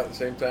the out ball. about the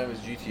same time as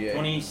GTA?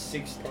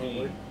 2016.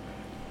 Probably.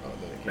 Oh,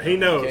 then it He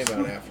came out- knows. It came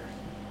out after.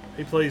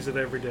 He plays it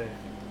every day.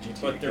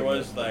 GTA But there came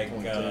was out like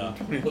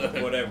 2010,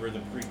 2011. whatever the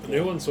prequel. The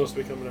new one's supposed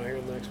to be coming out here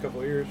in the next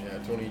couple of years. Yeah,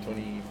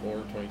 2024,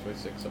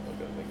 2026, something like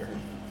that. I think I heard.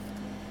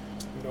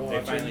 Don't They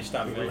watch finally it.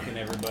 stopped milking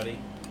everybody.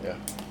 Yeah.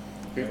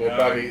 People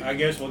probably. I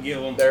guess we'll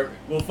give them. They're-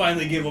 We'll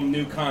finally give them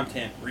new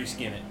content.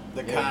 Reskin it.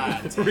 The Yeah.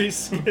 cons.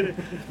 Reskin it.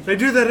 They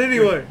do that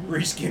anyway.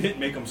 Reskin it.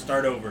 Make them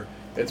start over.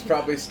 It's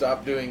probably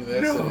stopped doing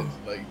this No. and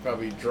it's like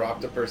probably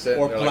dropped 1%.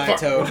 Or and they're like,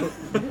 plateau.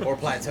 fuck. Or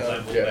plateau.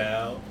 Leveled Yeah.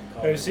 out.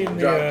 Have you seen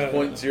the Dropped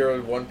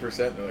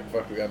 0.01%. They're like,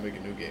 fuck, we gotta make a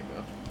new game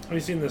now. Have you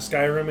seen the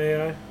Skyrim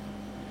AI?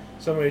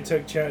 Somebody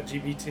took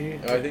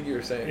ChatGPT. I think you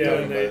were saying. Yeah,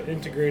 talking and they about it.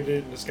 integrated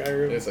it into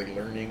Skyrim. It's like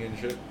learning and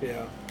shit.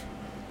 Yeah.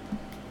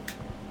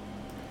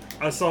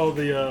 I saw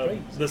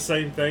the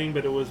same thing,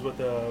 but it was with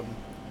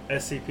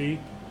SCP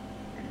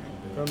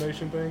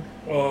Foundation thing.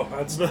 Oh,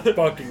 that's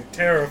fucking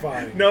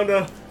terrifying.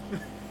 No.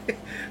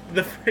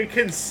 The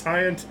freaking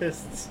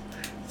scientists.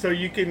 So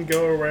you can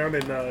go around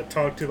and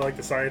talk to like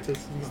the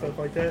scientists and stuff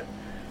like that.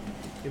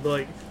 You'd be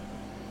like,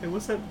 Hey,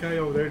 what's that guy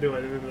over there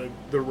doing? And then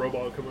the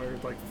robot comes over and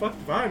is like, fuck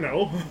if I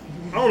know.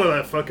 I don't know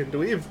that fucking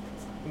dweeb.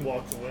 And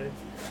walks away.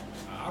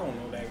 I don't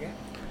know that guy.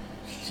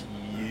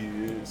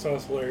 Yeah. So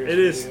it's hilarious. It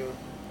is. video.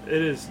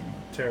 It is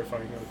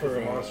terrifying though, because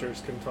the For,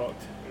 monsters can talk.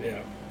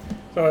 Yeah.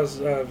 So that was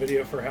a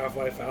video for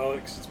Half-Life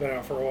Alyx. It's been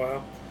out for a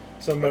while.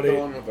 Somebody. The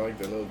one with like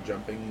the little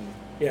jumping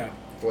Yeah.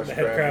 flesh The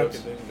head crab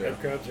crabs. looking thing. Head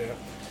crabs, yeah.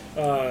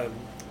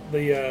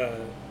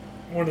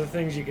 One of the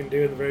things you can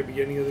do in the very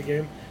beginning of the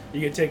game, you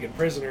get taken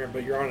prisoner,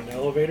 but you're on an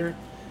elevator,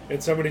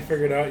 and somebody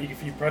figured out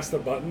if you press the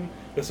button,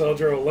 the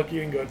soldier will look at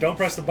you and go, "Don't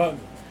press the button."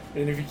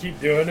 And if you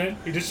keep doing it,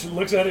 he just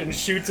looks at it and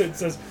shoots it and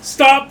says,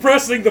 "Stop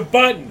pressing the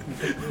button!"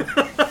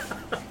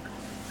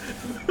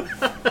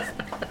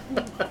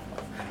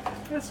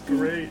 That's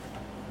great.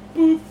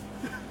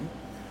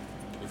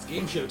 It's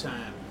game show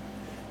time.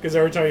 Because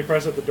every time you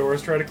press it, the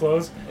doors try to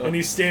close, and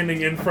he's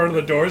standing in front of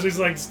the doors. He's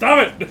like,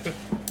 "Stop it!"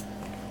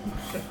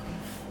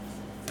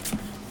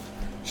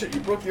 Shit,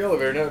 you broke the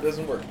elevator, now it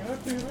doesn't work. God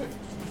damn it.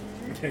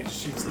 He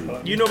just shoots the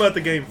button. You know about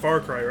the game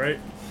Far Cry, right?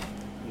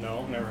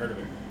 No, never heard of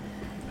it.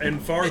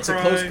 And Far It's Cry.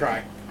 a close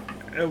cry.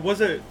 Was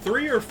it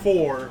 3 or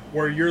 4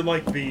 where you're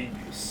like the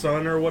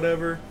son or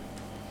whatever,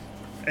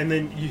 and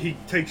then he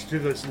takes you to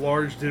this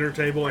large dinner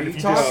table, and Are if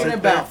you you just talking sit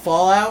about there,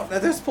 Fallout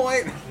at this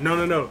point?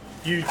 no,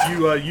 you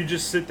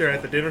just sit there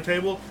at the dinner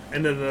table,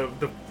 and then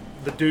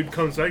the dude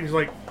comes back and he's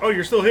like, "Oh,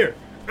 you're still here?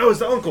 Oh, it's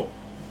the uncle."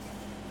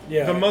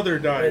 Yeah. The mother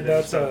died. And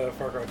that's and stuff.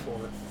 Far Cry 4.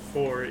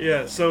 4,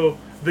 yeah. So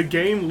the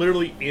game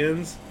literally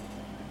ends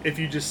if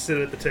you just sit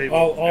at the table.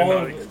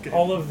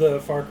 All of the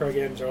Far Cry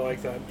games are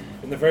like that.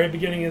 In the very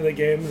beginning of the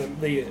game,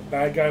 the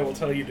bad guy will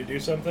tell you to do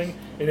something,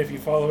 and if you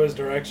follow his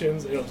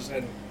directions, it'll just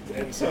end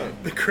soon.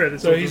 the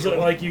credits. So will he's just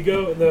roll. like, you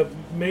go. The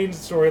main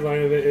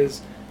storyline of it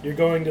is you're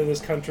going to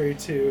this country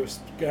to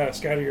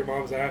scatter your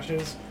mom's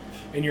ashes,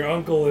 and your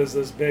uncle is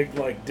this big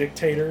like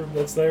dictator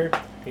that's there.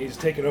 And he's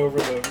taken over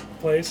the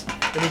place,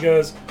 and he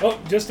goes, "Oh,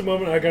 just a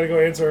moment, I gotta go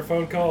answer a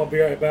phone call. I'll be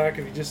right back.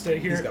 If you just stay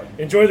He's here, going.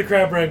 enjoy the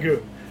crab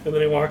rangoon." And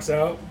then he walks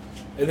out.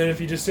 And then if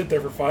you just sit there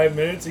for 5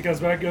 minutes, he comes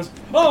back and goes,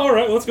 "Oh, all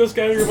right, let's go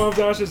scatter your mom's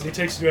ashes." And he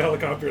takes you to a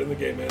helicopter, and the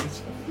game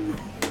ends.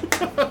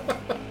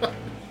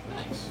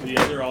 The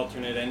other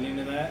alternate ending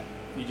to that,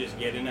 you just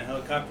get in a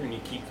helicopter and you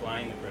keep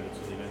flying, the credits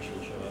will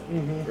eventually show up.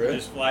 Mm-hmm. Really?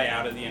 Just fly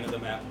out of the end of the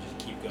map and just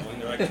keep going.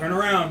 They're like, turn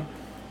around,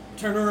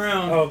 turn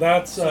around. Oh,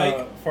 that's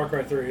Psych. Far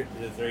Cry 3. Is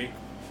it 3?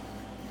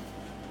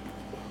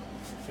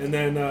 And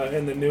then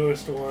in the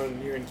newest one,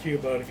 you're in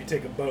Cuba, and if you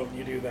take a boat and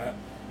you do that,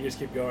 you just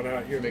keep going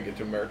out. You make it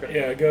to America?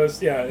 It goes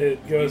to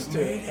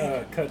made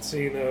a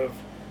cutscene of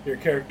your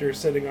character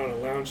sitting on a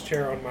lounge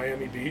chair on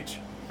Miami Beach.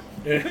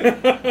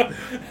 And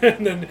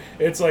then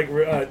it's like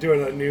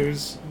doing a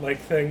news like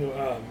thing,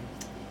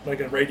 like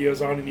a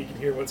radio's on and you can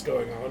hear what's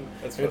going on.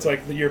 That's It's funny.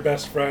 like your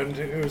best friend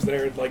who's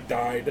there like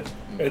died,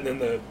 and then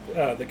the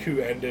coup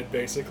ended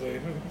basically.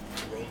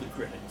 Roll the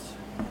credits.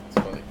 It's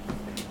funny.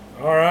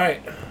 All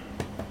right.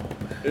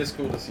 It is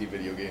cool to see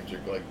video games are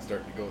like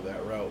starting to go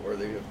that route where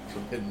they have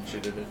some hidden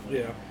shit in it.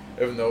 Yeah.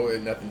 Even though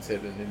nothing's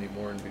hidden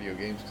anymore in video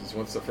games, because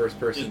once the first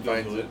person Just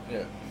finds Google it,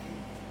 yeah.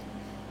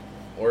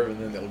 Or even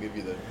then they'll give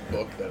you the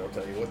book that'll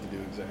tell you what to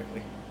do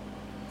exactly.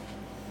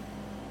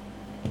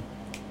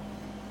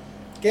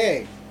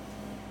 Okay.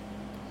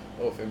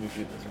 Oh, Family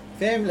Feud. That's right.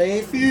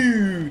 Family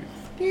Feud.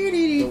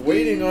 The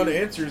Waiting on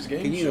Answers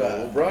game Can you,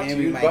 show brought to hand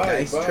me you my by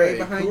dice tray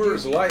behind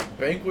Coors you? Light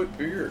Banquet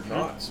Beer,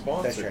 not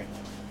sponsored. That's right.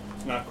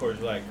 It's not Coors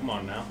Light. Come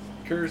on now.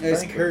 Coors It's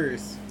Banquet.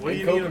 Curse. What do And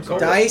you need them Coca-Cola.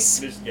 for? Dice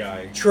This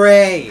guy.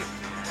 tray.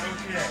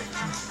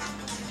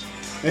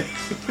 Okay.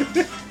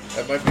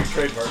 That might be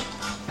trademark.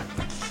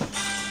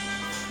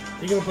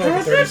 You gonna play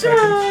for 30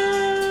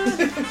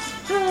 seconds?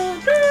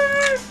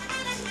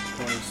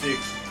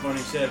 26,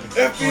 27.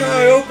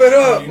 FBI, open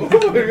up!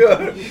 Oh my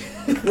god.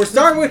 We're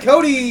starting with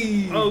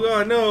Cody. Oh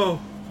god, no.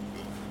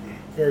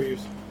 Fair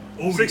use.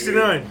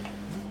 69.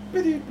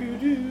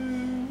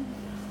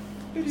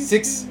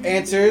 6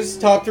 answers.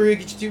 Top 3 will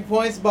get you 2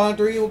 points. Bottom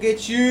 3 will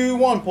get you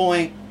 1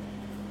 point.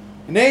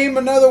 Name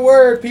another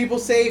word people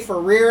say for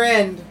rear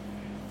end.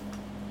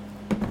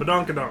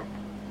 Badonkadonk.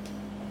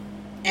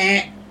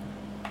 Eh.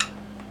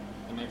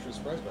 I'm actually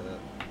surprised by that.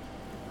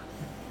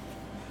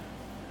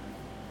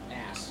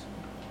 Ass.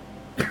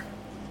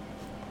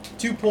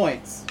 2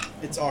 points.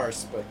 It's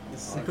ours, but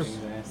this is something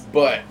ass.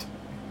 But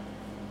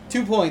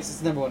 2 points. It's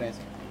the number 1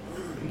 answer.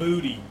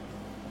 Booty.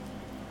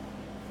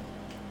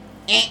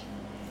 Eh.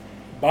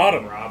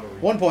 Bottom. Robbery.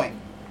 1 point.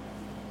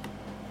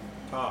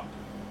 Top.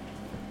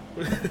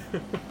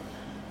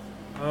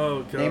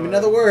 Oh god. Name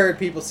another word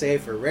people say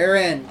for rear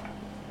end. I'm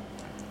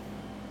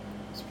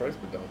surprised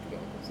Badonkadonk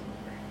was in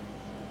there.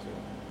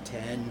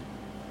 10,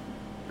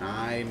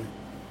 9,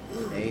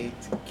 8,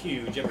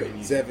 Q. Jeopardy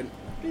music.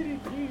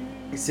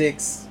 7,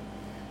 6,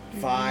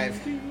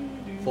 5,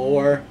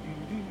 4,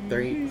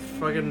 3,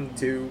 Fucking.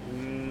 2,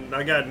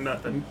 I got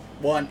nothing.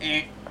 1.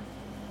 Eh.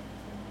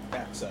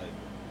 Backside.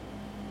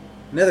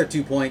 Another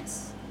 2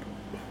 points.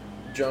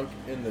 Junk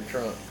in the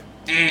trunk.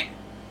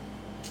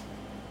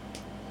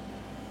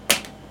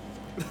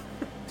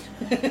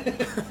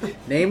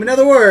 Name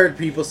another word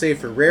people say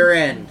for rear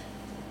end.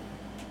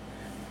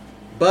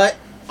 Butt,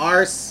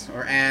 arse,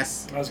 or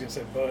ass, I was gonna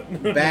say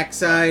butt.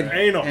 backside,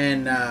 Anal.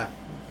 and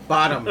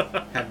bottom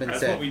have been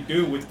That's said. what we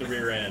do with the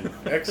rear end.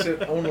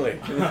 Exit only.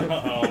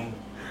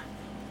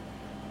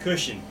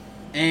 Cushion.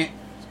 It's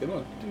a good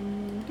one.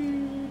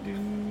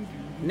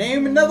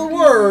 Name another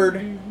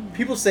word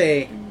people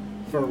say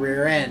for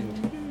rear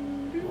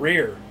end.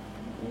 Rear.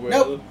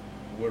 Well, Nope.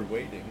 we're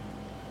waiting.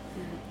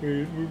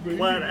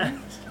 Flat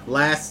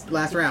ass.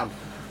 Last round.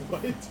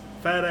 What?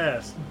 Fat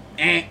ass.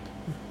 Eh.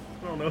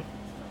 I don't know.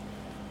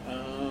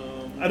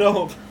 Um, I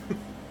don't.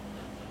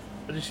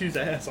 I just use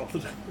ass all the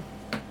time.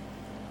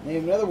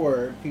 Name another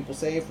word people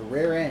say for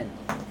rear end.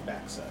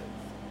 backside.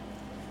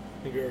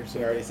 I think you already We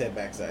said already said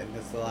backside.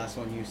 That's the last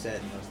one you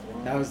said.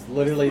 That was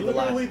literally the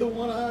last. the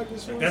one I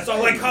just. That's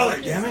all I call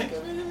it, damn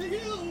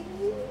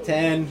it.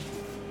 10,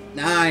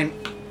 9,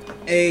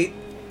 8,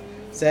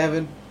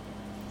 7,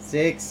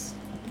 6,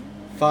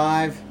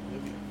 5,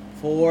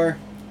 4,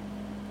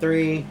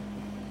 3,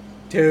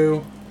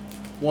 2,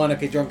 1.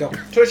 Okay, drunk go.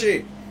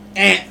 Tushy.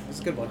 That's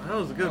a good one. That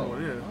was a good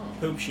one, yeah.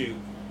 Poop shoot.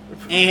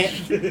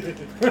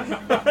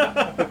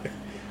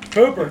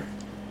 Cooper.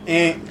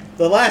 And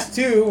the last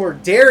two were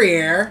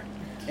derriere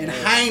and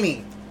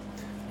Heine.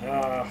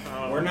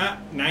 We're not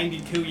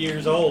 92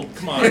 years old.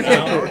 Come on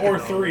now. Or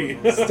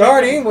 3.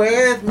 Starting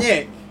with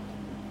Nick.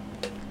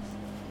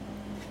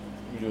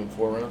 You doing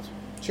 4 rounds?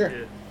 Sure.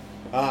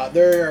 Yeah.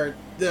 There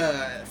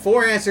are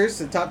 4 answers.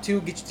 The top 2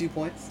 will get you 2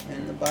 points,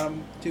 and the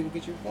bottom 2 will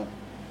get you 1.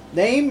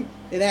 Name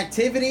an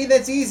activity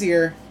that's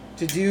easier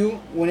to do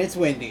when it's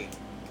windy.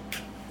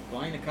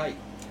 Flying a kite.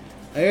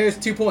 There's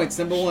 2 points.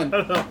 Number 1. I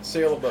don't know.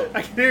 Sail a boat.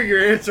 I can hear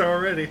your answer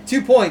already.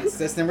 2 points.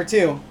 That's number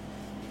 2.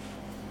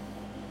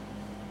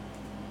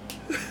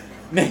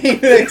 Name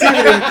an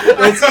activity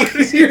that's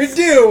easier to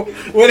do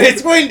when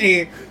it's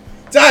windy.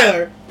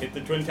 Tyler. Hit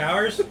the Twin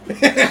Towers.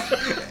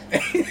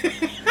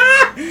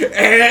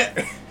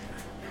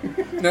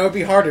 No, it'd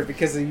be harder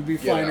because you'd be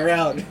flying Yeah.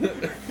 around.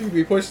 You'd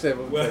be pushed there.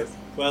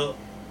 Well,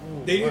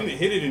 they didn't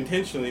hit it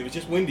intentionally. It was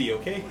just windy,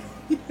 okay?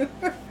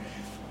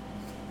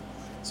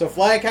 So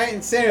fly a kite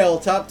and sail,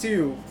 top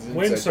 2.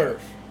 Windsurf.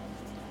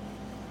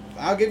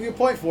 I'll give you a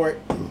point for it.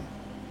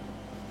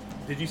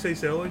 Did you say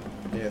sailing?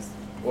 Yes.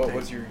 What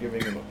was you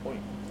giving him a point?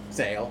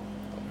 Sail.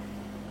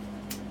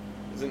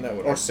 Isn't that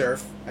what? Or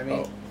surf. I mean,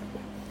 Oh.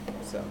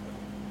 so.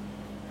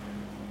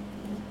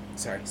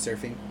 Sorry,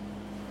 surfing.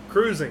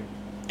 Cruising.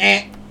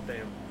 Eh.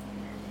 Damn.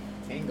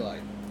 Hang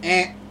glide.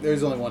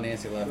 There's only one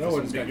answer left. That This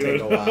wouldn't one's be gonna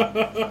take a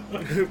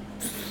while. good.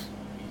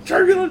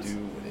 Turbulence. Do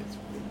when it's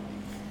windy.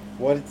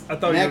 What is I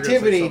thought an you were gonna say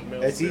activity something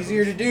else, that's to be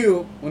easier to honest.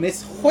 do when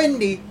it's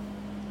windy?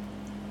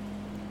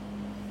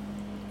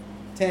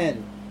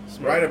 10.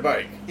 Ride a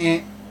bike.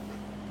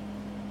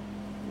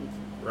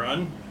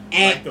 Run.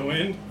 Eh. Like the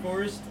wind,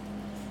 Forrest.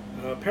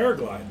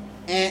 Paraglide.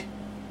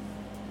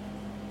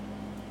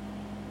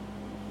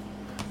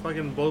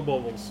 Fucking blow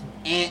bubbles.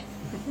 That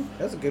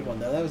was a good one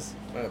though. That was.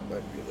 That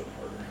might be a little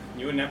harder.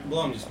 You wouldn't have to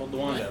blow them. Just hold the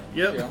wand up.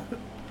 Yep. Yeah.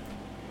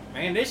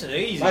 Man, this is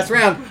easy. Last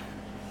round.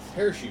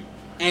 Parachute.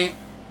 I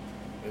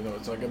know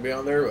it's not gonna be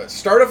on there, but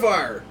start a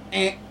fire.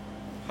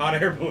 Hot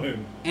air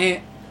balloon.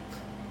 Name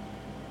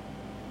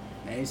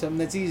something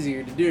that's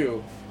easier to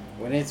do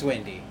when it's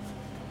windy.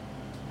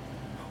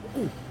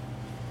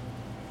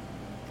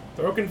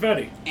 Throw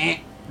confetti.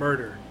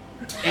 Murder.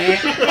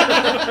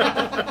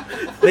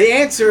 The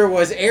answer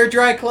was air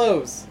dry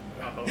clothes.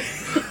 Uh-oh.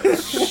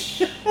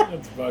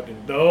 That's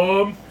fucking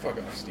dumb. Fuck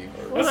off, Steve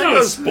Harvey. That's not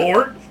a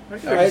sport. I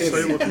can Right, say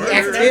with it's murder.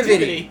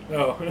 activity.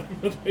 No,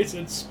 they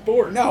said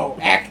sport. No,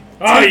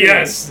 Ah,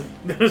 yes,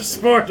 the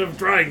sport of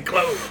drying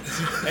clothes.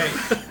 Hey,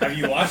 have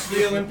you watched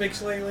the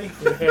Olympics lately?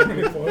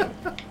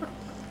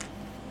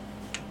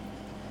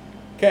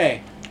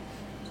 Okay.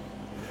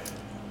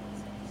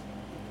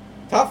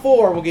 Top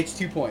 4 will get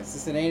you 2 points.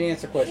 This is an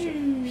 8-answer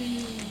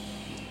question.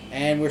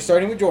 And we're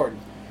starting with Jordan.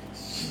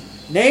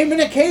 Name an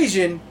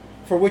occasion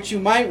for which you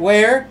might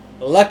wear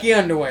lucky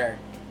underwear.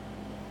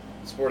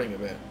 Sporting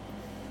event.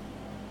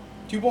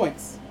 2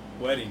 points.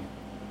 Wedding.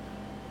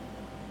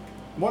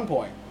 1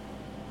 point.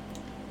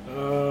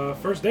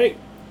 First date.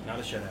 Not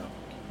a shutout.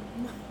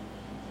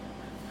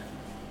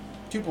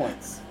 2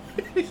 points.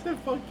 He said,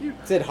 fuck you.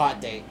 Said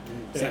hot date.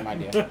 Same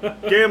idea.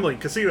 Gambling.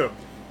 Casino.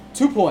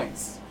 2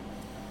 points.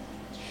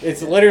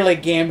 It's literally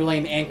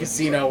gambling and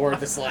casino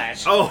worth a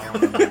slash. Oh.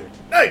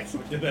 Nice.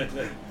 What did I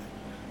say?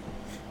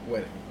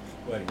 Wedding.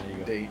 Wedding, there you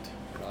go. Date.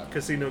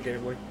 Casino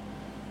gambling.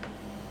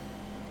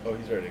 Oh,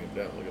 he's writing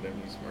them down. Look at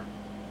him. He's smart.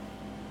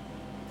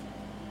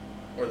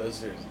 Or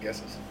those are his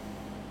guesses.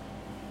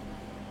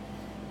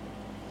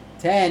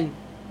 10,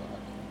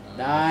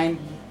 9,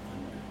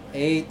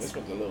 8, This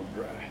one's a little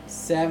dry.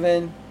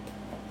 7,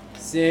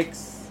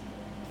 6,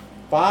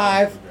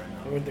 5,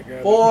 I went to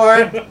grab 4,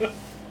 it.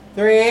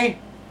 3,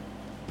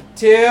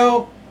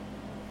 2,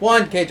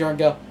 1. Okay, Jordan,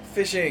 go.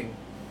 Fishing.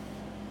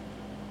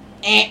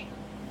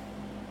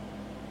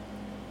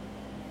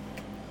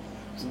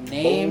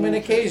 Name an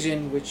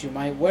occasion which you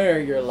might wear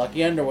your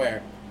lucky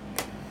underwear.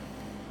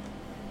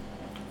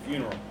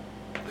 funeral.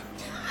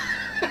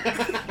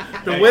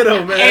 The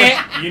widow,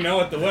 man. You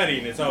know, at the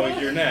wedding, it's always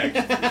you're next.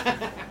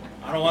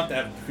 I don't want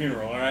that at the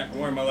funeral, all right? I'm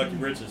wearing my lucky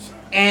breeches.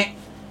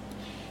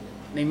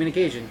 Name an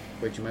occasion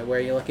which you might wear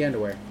your lucky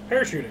underwear.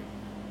 Parachuting.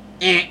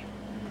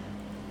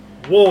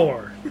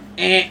 War.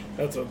 That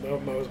was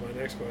my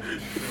next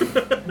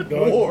question.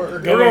 War. We're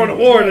going to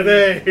war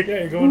today. Yeah,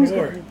 you're going to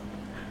war.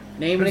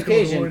 Name an Who's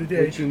going to war occasion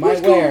today? which you might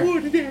Who's going wear to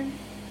war today?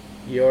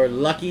 your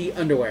lucky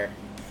underwear.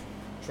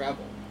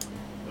 Travel.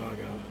 Oh, God.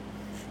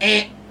 I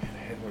had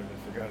one and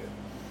I forgot it.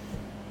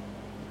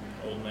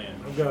 Old man.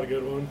 I've got a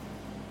good one.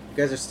 You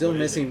guys are still What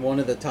is missing one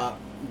of the top.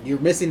 You're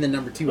missing the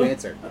number 2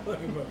 answer. I'm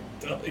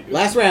telling you.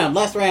 Last round.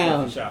 Worth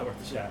the shot, worth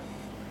the shot.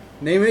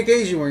 Name an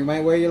occasion where you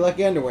might wear your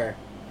lucky underwear.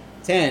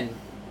 10,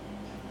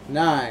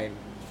 9,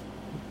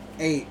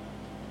 8,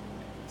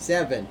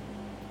 7,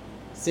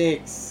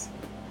 6,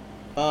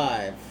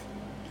 5,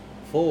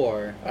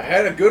 4, I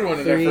had a good one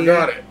and I 3.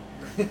 forgot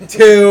it.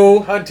 2.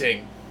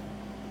 Hunting.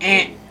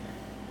 Eh.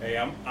 Hey,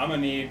 I'm gonna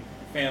need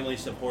family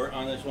support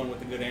on this one with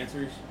the good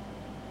answers.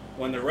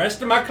 When the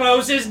rest of my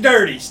clothes is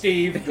dirty,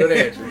 Steve. Good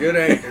answer. Good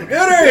answer. Good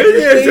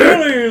answer.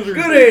 answer.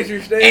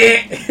 Good answer,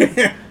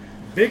 Steve.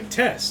 Big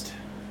test.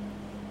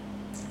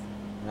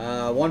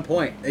 1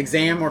 point.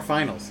 Exam or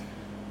finals?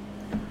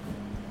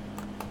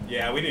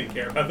 Yeah, we didn't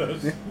care about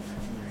those.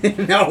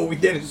 No, we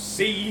didn't.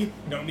 See,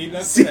 don't need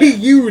that. See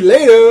you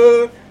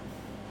later.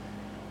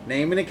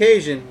 Name an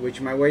occasion which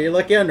you might wear your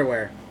lucky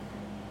underwear.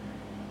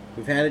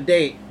 We've had a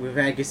date. We've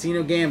had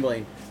casino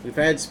gambling. We've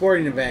had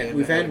sporting event. Man,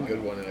 we've I had a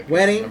good one and I can't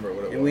wedding, remember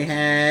what it and was. we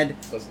had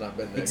That's not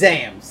been there.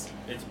 exams.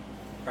 It's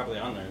probably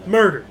on there. Though.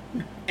 Murder.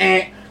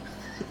 Eh.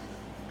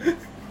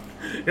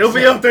 It'll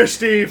be up there,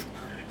 Steve.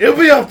 It'll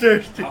be up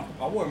there. Steve.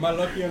 I wore my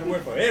lucky underwear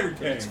for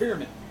everything.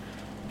 Experiment.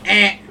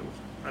 Eh.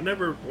 I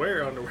never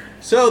wear underwear.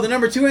 So the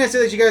number 2 answer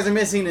that you guys are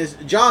missing is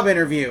job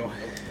interview.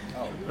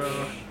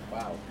 Oh,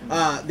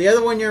 wow. The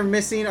other one you're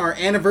missing are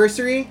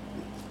anniversary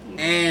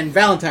and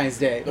Valentine's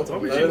Day. Nope,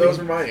 Told me none she of those was-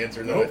 were my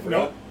answers. that I Nope, forgot.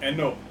 nope, and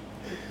nope.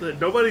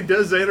 Nobody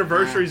does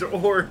anniversaries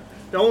or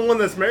the only one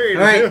that's married.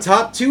 All right, is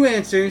top 2 You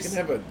answers. can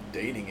have a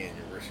dating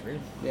anniversary.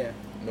 Yeah.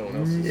 No one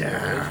else is in a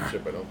Yeah.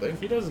 relationship, I don't think.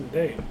 He doesn't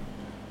date.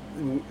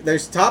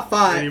 There's top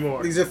 5.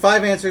 Anymore. These are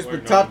 5 answers, Or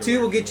but top 2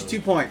 non-diverse will get you 2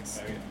 those. points.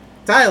 Okay.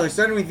 Tyler,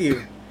 starting with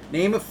you.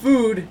 Name a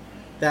food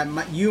that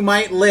you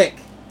might lick.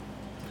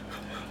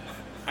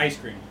 Ice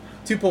cream.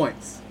 2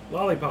 points.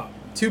 Lollipop.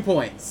 2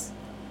 points.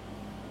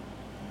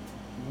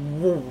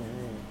 Whoa.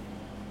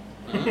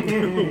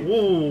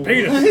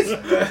 Penis.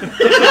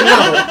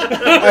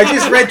 No, I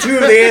just read 2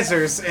 of the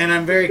answers, and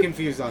I'm very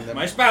confused on them.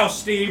 My spouse,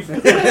 Steve.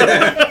 Good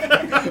answer!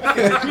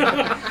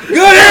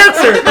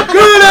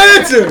 Good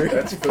answer!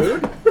 That's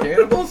food?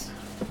 Cannibals?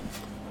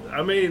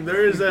 I mean,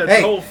 there is that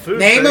Hey, whole food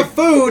name thing. a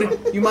food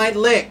you might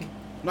lick.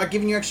 I'm not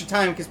giving you extra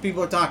time because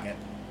people are talking.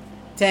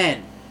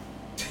 10,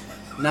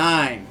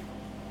 9,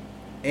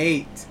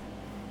 8,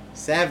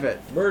 7,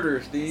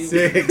 Murder, Steve.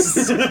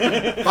 6,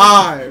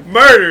 5,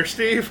 Murder,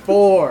 Steve.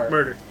 4.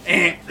 Murder.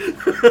 Eh.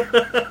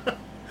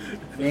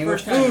 Name a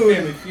First time in Family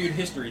food Feud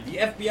history, the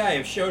FBI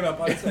have showed up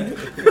on set.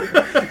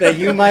 that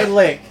you might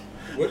lick.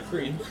 Whipped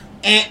cream.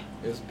 Eh.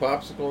 Is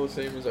popsicle the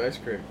same as ice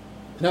cream?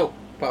 No,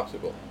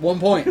 Popsicle. 1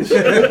 point.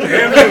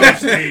 Damn you,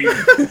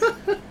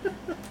 Steve.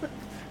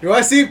 Do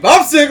I see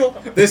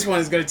popsicle? This one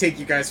is going to take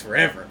you guys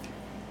forever.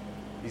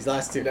 These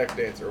last 2. Next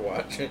answer,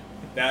 watch.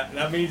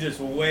 That means it's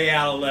way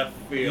out of left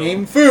field.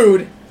 Name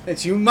food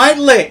that you might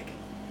lick.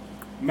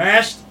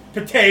 Mashed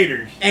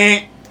potatoes.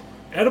 Eh.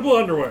 Edible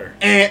underwear.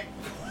 Eh.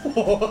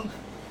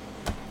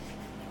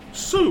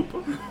 Soup.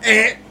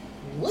 Eh.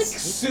 Lick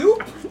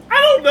soup?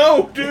 I don't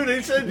know, dude.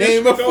 He said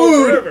Name this a would go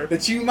food forever.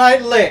 that you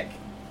might lick.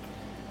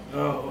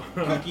 Oh.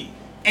 Cookie.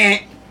 Eh.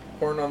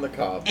 Corn on the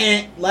cob.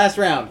 Eh. Last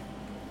round.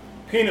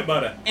 Peanut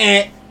butter.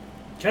 Eh.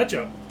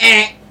 Ketchup.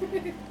 Eh.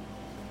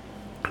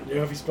 You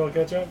know if you spell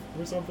ketchup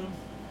or something?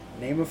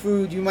 Name a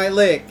food you might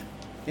lick.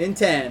 In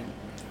 10,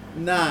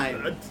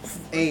 9,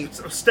 8. It's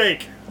a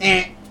steak.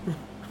 Eh.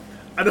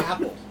 I don't.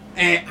 Apple.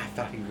 Eh. I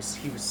thought he was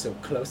so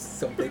close to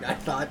something. I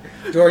thought.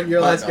 Jordan,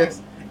 your Hot last dog.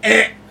 guess.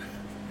 Eh.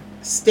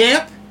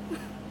 Stamp.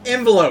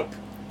 Envelope.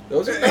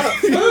 Those are not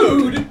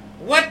Food?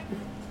 What?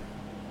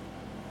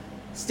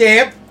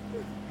 Stamp.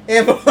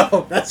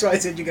 Envelope. That's why I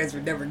said you guys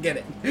would never get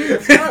it.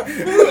 What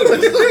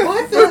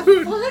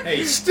the fuck?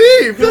 Hey,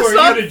 Steve, who that's are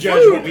not you to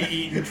judge food. what we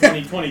eat in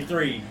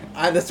 2023?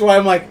 That's why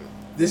I'm like,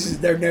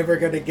 they're never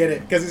gonna get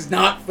it because it's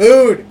not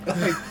food.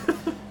 Like,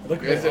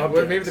 Look Is at it,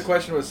 well, maybe the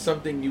question was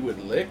something you would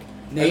lick?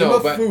 I name know,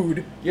 a but-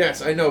 food.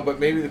 Yes, I know, but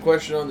maybe the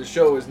question on the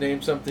show is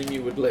name something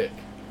you would lick.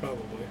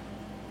 Probably.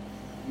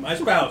 My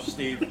spouse,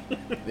 Steve.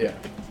 Yeah.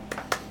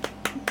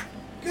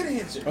 Good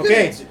answer. Good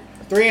Okay. answer.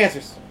 3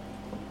 answers.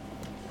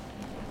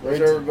 Where's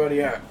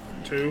everybody at?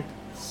 2.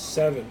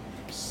 7.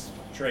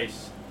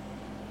 Trace.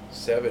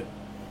 7.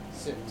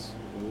 6.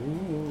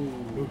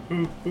 Ooh.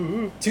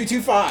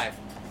 225.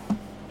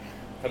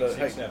 How does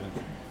 6, 7.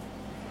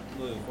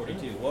 Blue,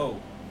 42. Whoa.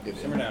 Get in.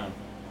 Simmer down.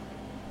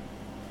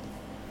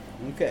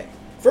 Okay.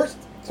 First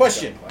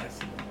question.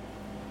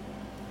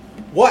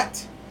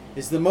 What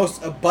is the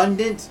most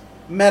abundant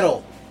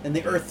metal in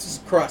the Earth's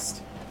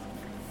crust?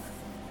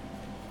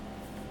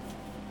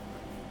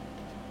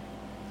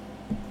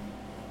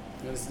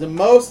 What is the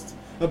most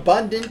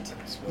abundant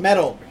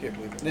metal? I can't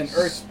believe Then I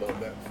Earth spelled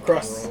that fucking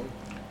crust. wrong.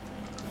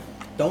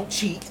 Don't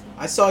cheat.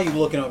 I saw you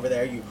looking over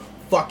there, you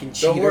fucking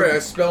cheater. Don't worry, I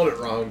spelled it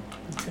wrong.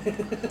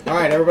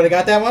 Alright, everybody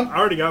got that one? I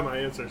already got my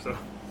answer, so.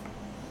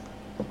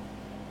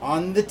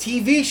 On the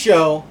TV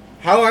show,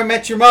 How I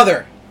Met Your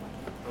Mother,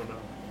 Oh no.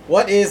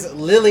 what is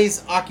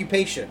Lily's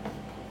occupation?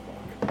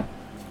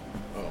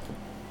 Oh.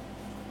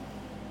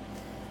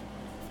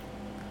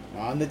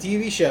 On the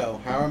TV show,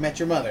 How I Met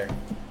Your Mother,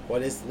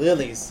 what is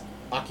Lily's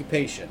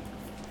occupation?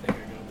 I think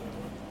I got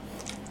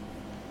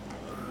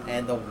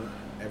that one. And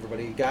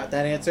everybody got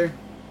that answer?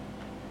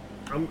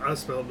 I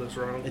spelled this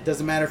wrong. It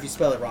doesn't matter if you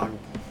spell it wrong.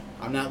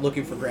 I'm not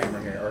looking for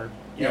grammar here. Or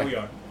Yeah, we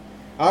are.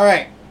 All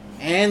right,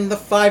 and the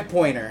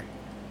 5-pointer.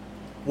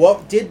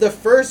 What did the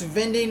first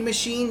vending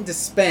machine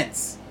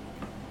dispense?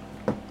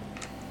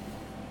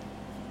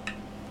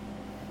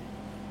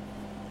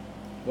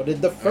 What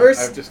did the I'm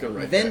first just gonna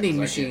write vending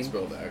that 'cause I can't machine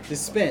spell the actual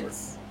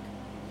dispense?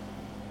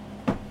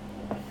 fucking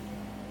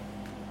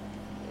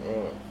word.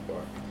 Oh,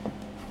 fuck.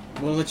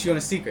 I'm gonna let you on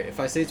a secret. If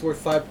I say it's worth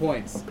 5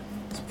 points,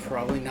 it's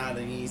probably not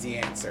an easy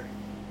answer.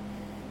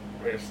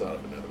 I just thought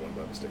of another one,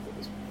 but I'm gonna stick with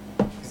this.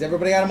 Because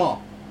everybody got them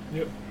all.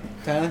 Yep.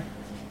 Tyler?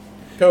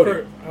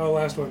 Cody?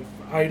 Last one.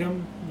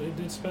 Item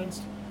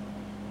dispensed.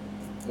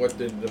 What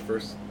did the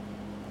first...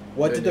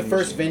 What did the vending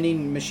first machine.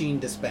 vending machine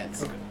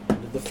dispense? Okay.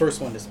 What did the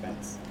first one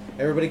dispense?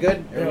 Everybody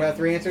good? Everybody Yeah. got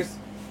 3 answers?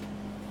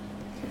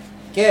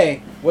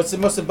 Okay. What's the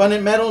most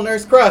abundant metal in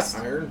Earth's crust?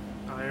 Iron?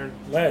 Iron.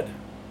 Lead.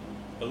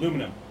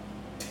 Aluminum.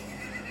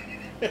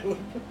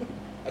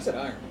 I said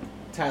iron.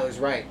 Tyler's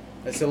right.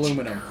 That's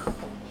aluminum.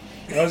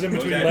 I was in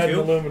between that lead and two?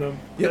 aluminum.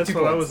 Yeah, That's 2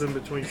 what I points. was in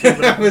between. Too,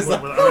 but I was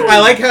went like, with iron. I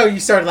like how you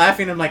started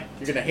laughing. I'm like,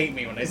 you're gonna hate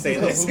me when I say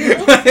this.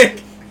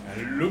 Like,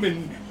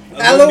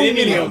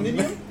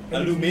 Aluminium.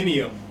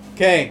 Aluminium.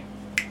 Okay.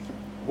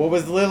 What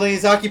was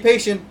Lily's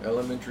occupation?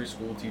 Elementary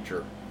school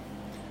teacher.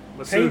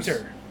 Masseuse.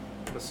 Painter.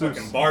 Masseuse.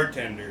 Fucking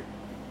bartender.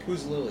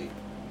 Who's Lily?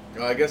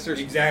 I guess there's...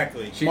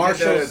 Exactly. She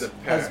Marshall's did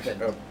that as a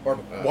husband or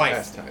wife.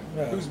 pastime.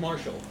 Yeah. Who's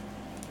Marshall?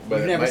 But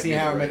You've it never might seen be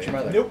How I the Met right Your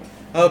Mother? answer. Nope.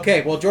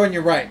 Okay, well, Jordan,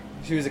 you're right.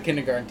 She was a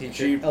kindergarten teacher.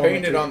 She painted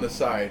elementary. on the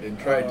side and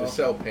tried Oh. to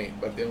sell paint,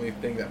 but the only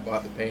thing that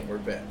bought the paint were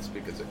vets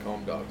because it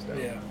calmed dogs down.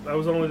 Yeah. I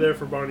was only there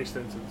for Barney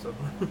Stinson, so.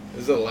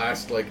 This is the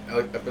last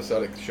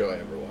episodic show I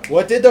ever watched.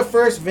 What did the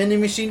first vending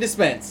machine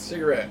dispense?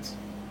 Cigarettes.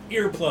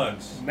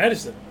 Earplugs.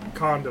 Medicine.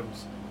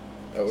 Condoms.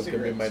 That was going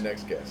to be my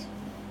Cigarettes. next guess.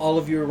 All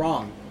of you are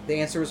wrong. The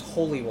answer is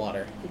holy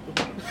water.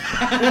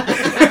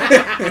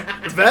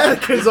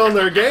 Vatican's on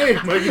their game,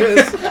 I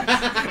guess.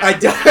 I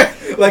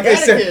don't, like I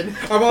said, Vatican.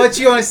 I'm gonna let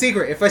you on a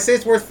secret. If I say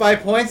it's worth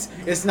 5 points,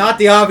 it's not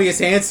the obvious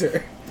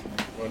answer.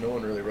 Well, no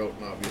one really wrote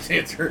an obvious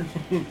answer.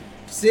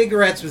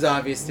 Cigarettes was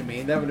obvious to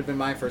me. That would have been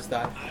my first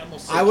thought. I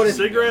almost I would've-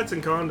 Cigarettes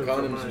and condoms.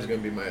 are Condoms mine. was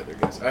going to be my other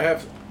guess. I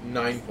have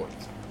 9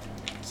 points.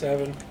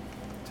 7. I'm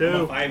a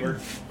 2. fiver.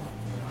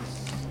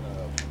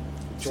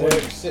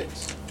 Jordan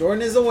 6.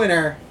 Jordan is a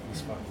winner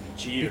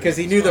Cheater. because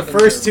he knew the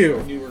first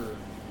 2. Newer.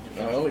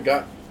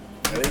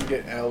 I didn't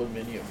get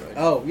aluminium right.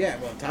 Oh yeah,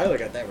 well Tyler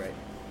got that right.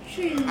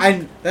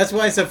 That's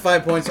why I said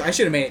 5 points. I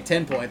should have made it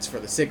 10 points for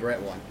the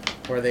cigarette one,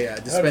 or the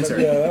dispenser.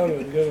 Yeah, that would have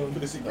been a good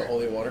one. The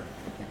holy water.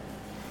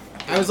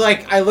 I was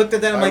like, I looked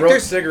at that. I'm I like, wrote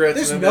there's cigarettes.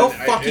 there's and no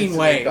then I fucking instantly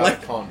way. thought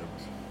Like, condoms.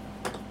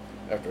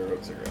 After I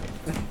wrote cigarettes.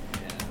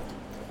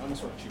 I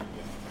almost wrote chewing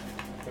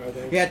gum. Are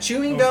they? yeah,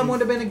 chewing gum would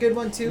have been a good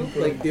one too,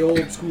 like the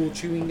old school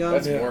chewing gum.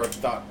 That's Yeah. more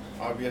thought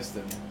obvious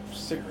than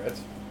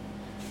cigarettes.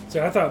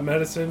 So I thought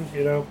medicine,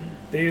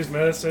 they used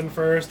medicine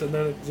first and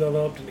then it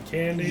developed into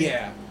candy.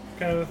 Yeah.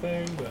 Kind of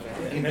thing. But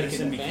And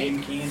medicine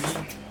became candy.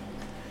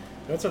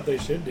 that's what they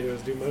should do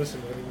is do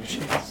medicine vending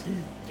machines.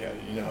 Yeah,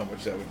 you know how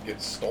much that would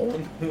get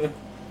stolen?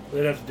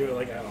 They'd have to do it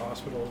like at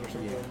hospitals or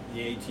something.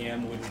 The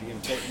ATM wouldn't be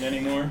important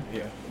anymore.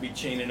 Yeah. They'd be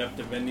chaining up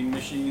the vending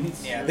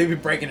machines. Yeah, they'd be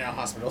breaking into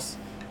hospitals.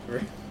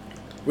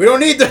 We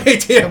don't need the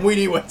ATM. We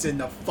need what's in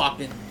the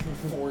fucking.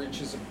 4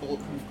 inches of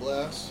bulletproof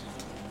glass.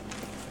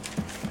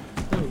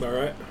 Sounds about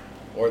right.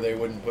 Or they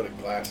wouldn't put a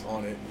glass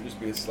on it. It'd just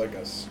be like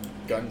a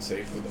gun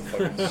safe with a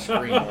fucking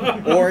screen on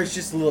it. Or it's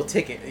just a little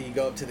ticket and you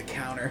go up to the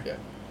counter. Yeah.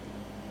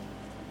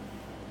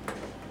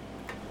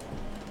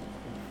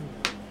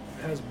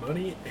 It has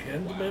money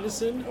and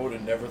medicine. I would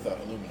have never thought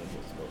aluminum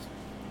was supposed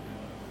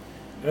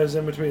to. I was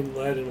in between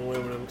lead and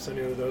aluminum because I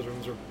knew that those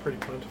ones were pretty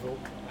plentiful.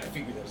 I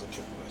figured that was a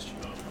trick question.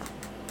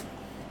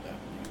 Yeah,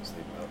 because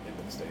they've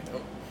been staying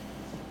out.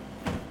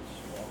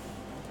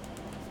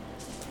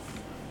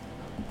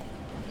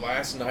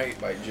 Last Night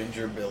by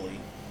Ginger Billy.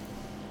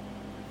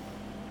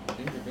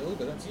 Ginger Billy,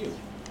 but that's you.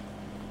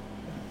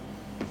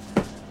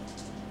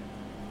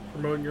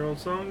 Promoting your own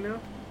song now?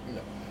 No.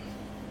 No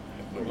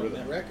Promoting rhythm.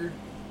 that record.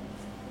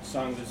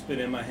 Song that's been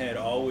in my head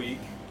all week.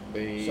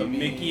 Baby. Some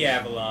Mickey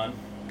Avalon.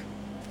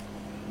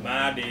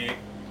 My dick.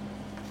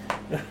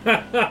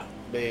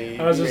 Baby.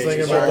 I was just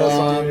thinking about Sucking that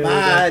song on the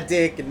my other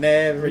dick and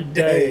every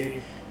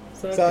day.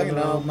 Sucking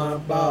on my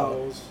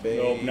balls. Baby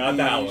Nope, not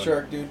that one.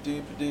 Shark doop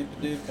doop doop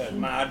doop. Cause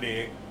my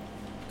dick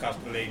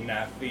costs a late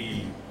night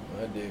fee.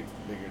 My dick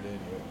bigger than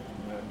you.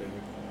 My dick.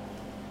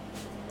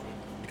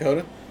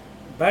 Dakota?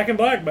 Back in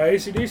Black by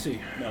AC/DC.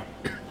 No.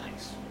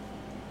 Nice.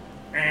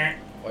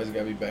 Why's it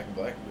gotta be Back in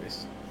Black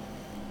race?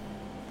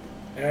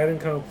 Yeah, I didn't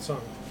come up with the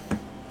song.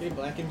 Okay,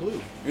 black and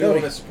blue. You're the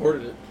one that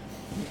supported it.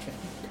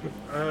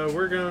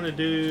 We're gonna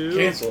do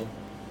Cancel.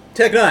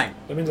 Tech 9.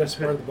 That means I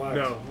supported the Blacks.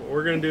 No,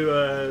 we're gonna do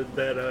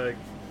that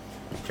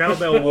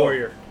Cowbell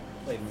Warrior.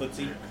 Play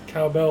footsie.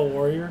 Cowbell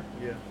Warrior.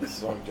 Yeah. This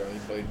song Johnny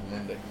played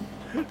Monday.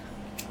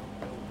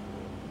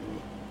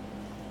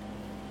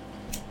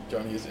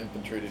 Johnny has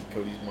infiltrated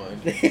Cody's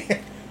mind.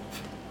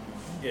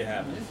 It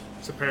happens.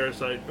 It's a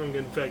parasite. Don't get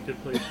infected,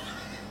 please.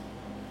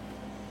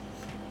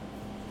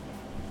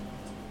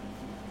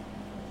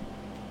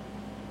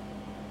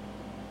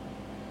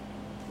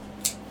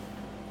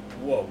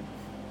 Whoa.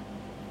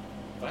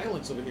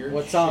 Violence over here.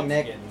 What song, Shit's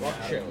Nick? getting Rock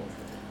loud. show.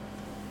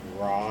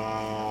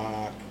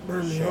 Rock.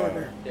 Burn me Show.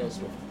 harder.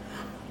 Hailstorm.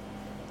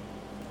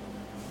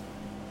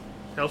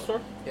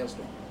 Hellstorm?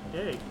 Hailstorm.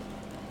 Hey.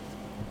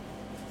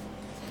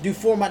 Do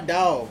For My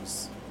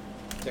Dogs.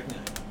 Tech 9.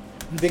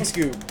 Big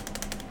Scoop.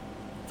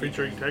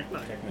 Featuring Tech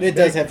Nine. It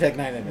does have Tech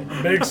 9 in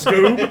it. Big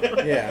Scoop.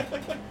 Yeah.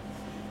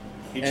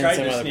 He And tried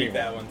some to other sneak people.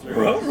 that one through.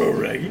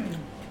 Ruh-roh-ray.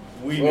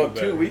 We Well, knew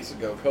 2 better. weeks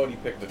ago, Cody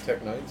picked the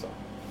Tech 9 song.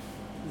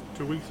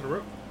 2 weeks in a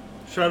row.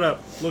 Shut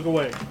up. Look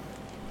away.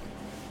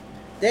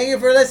 Thank you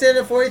for listening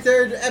to the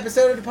 43rd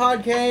episode of the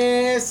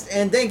podcast.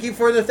 And thank you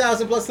for the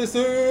 1,000+ listeners.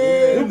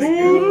 Thank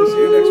you. See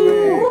you next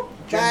week.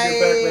 Bye. Ginger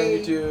Pac-Man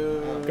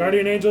YouTube.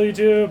 Guardian Angel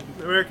YouTube.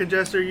 American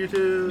Jester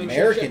YouTube.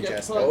 American Check out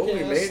Jester. Oh,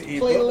 he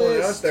put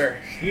one out there.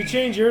 You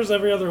change yours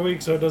every other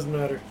week, so it doesn't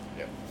matter.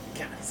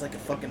 God, it's like a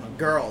fucking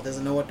girl.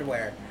 Doesn't know what to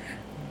wear.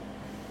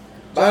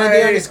 Bye. Johnny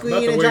D on the About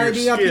screen to and wear Johnny D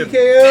your on skin.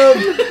 PKM.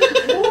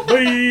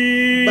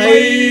 Bye. Bye.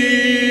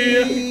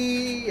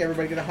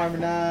 Everybody gonna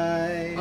harmonize.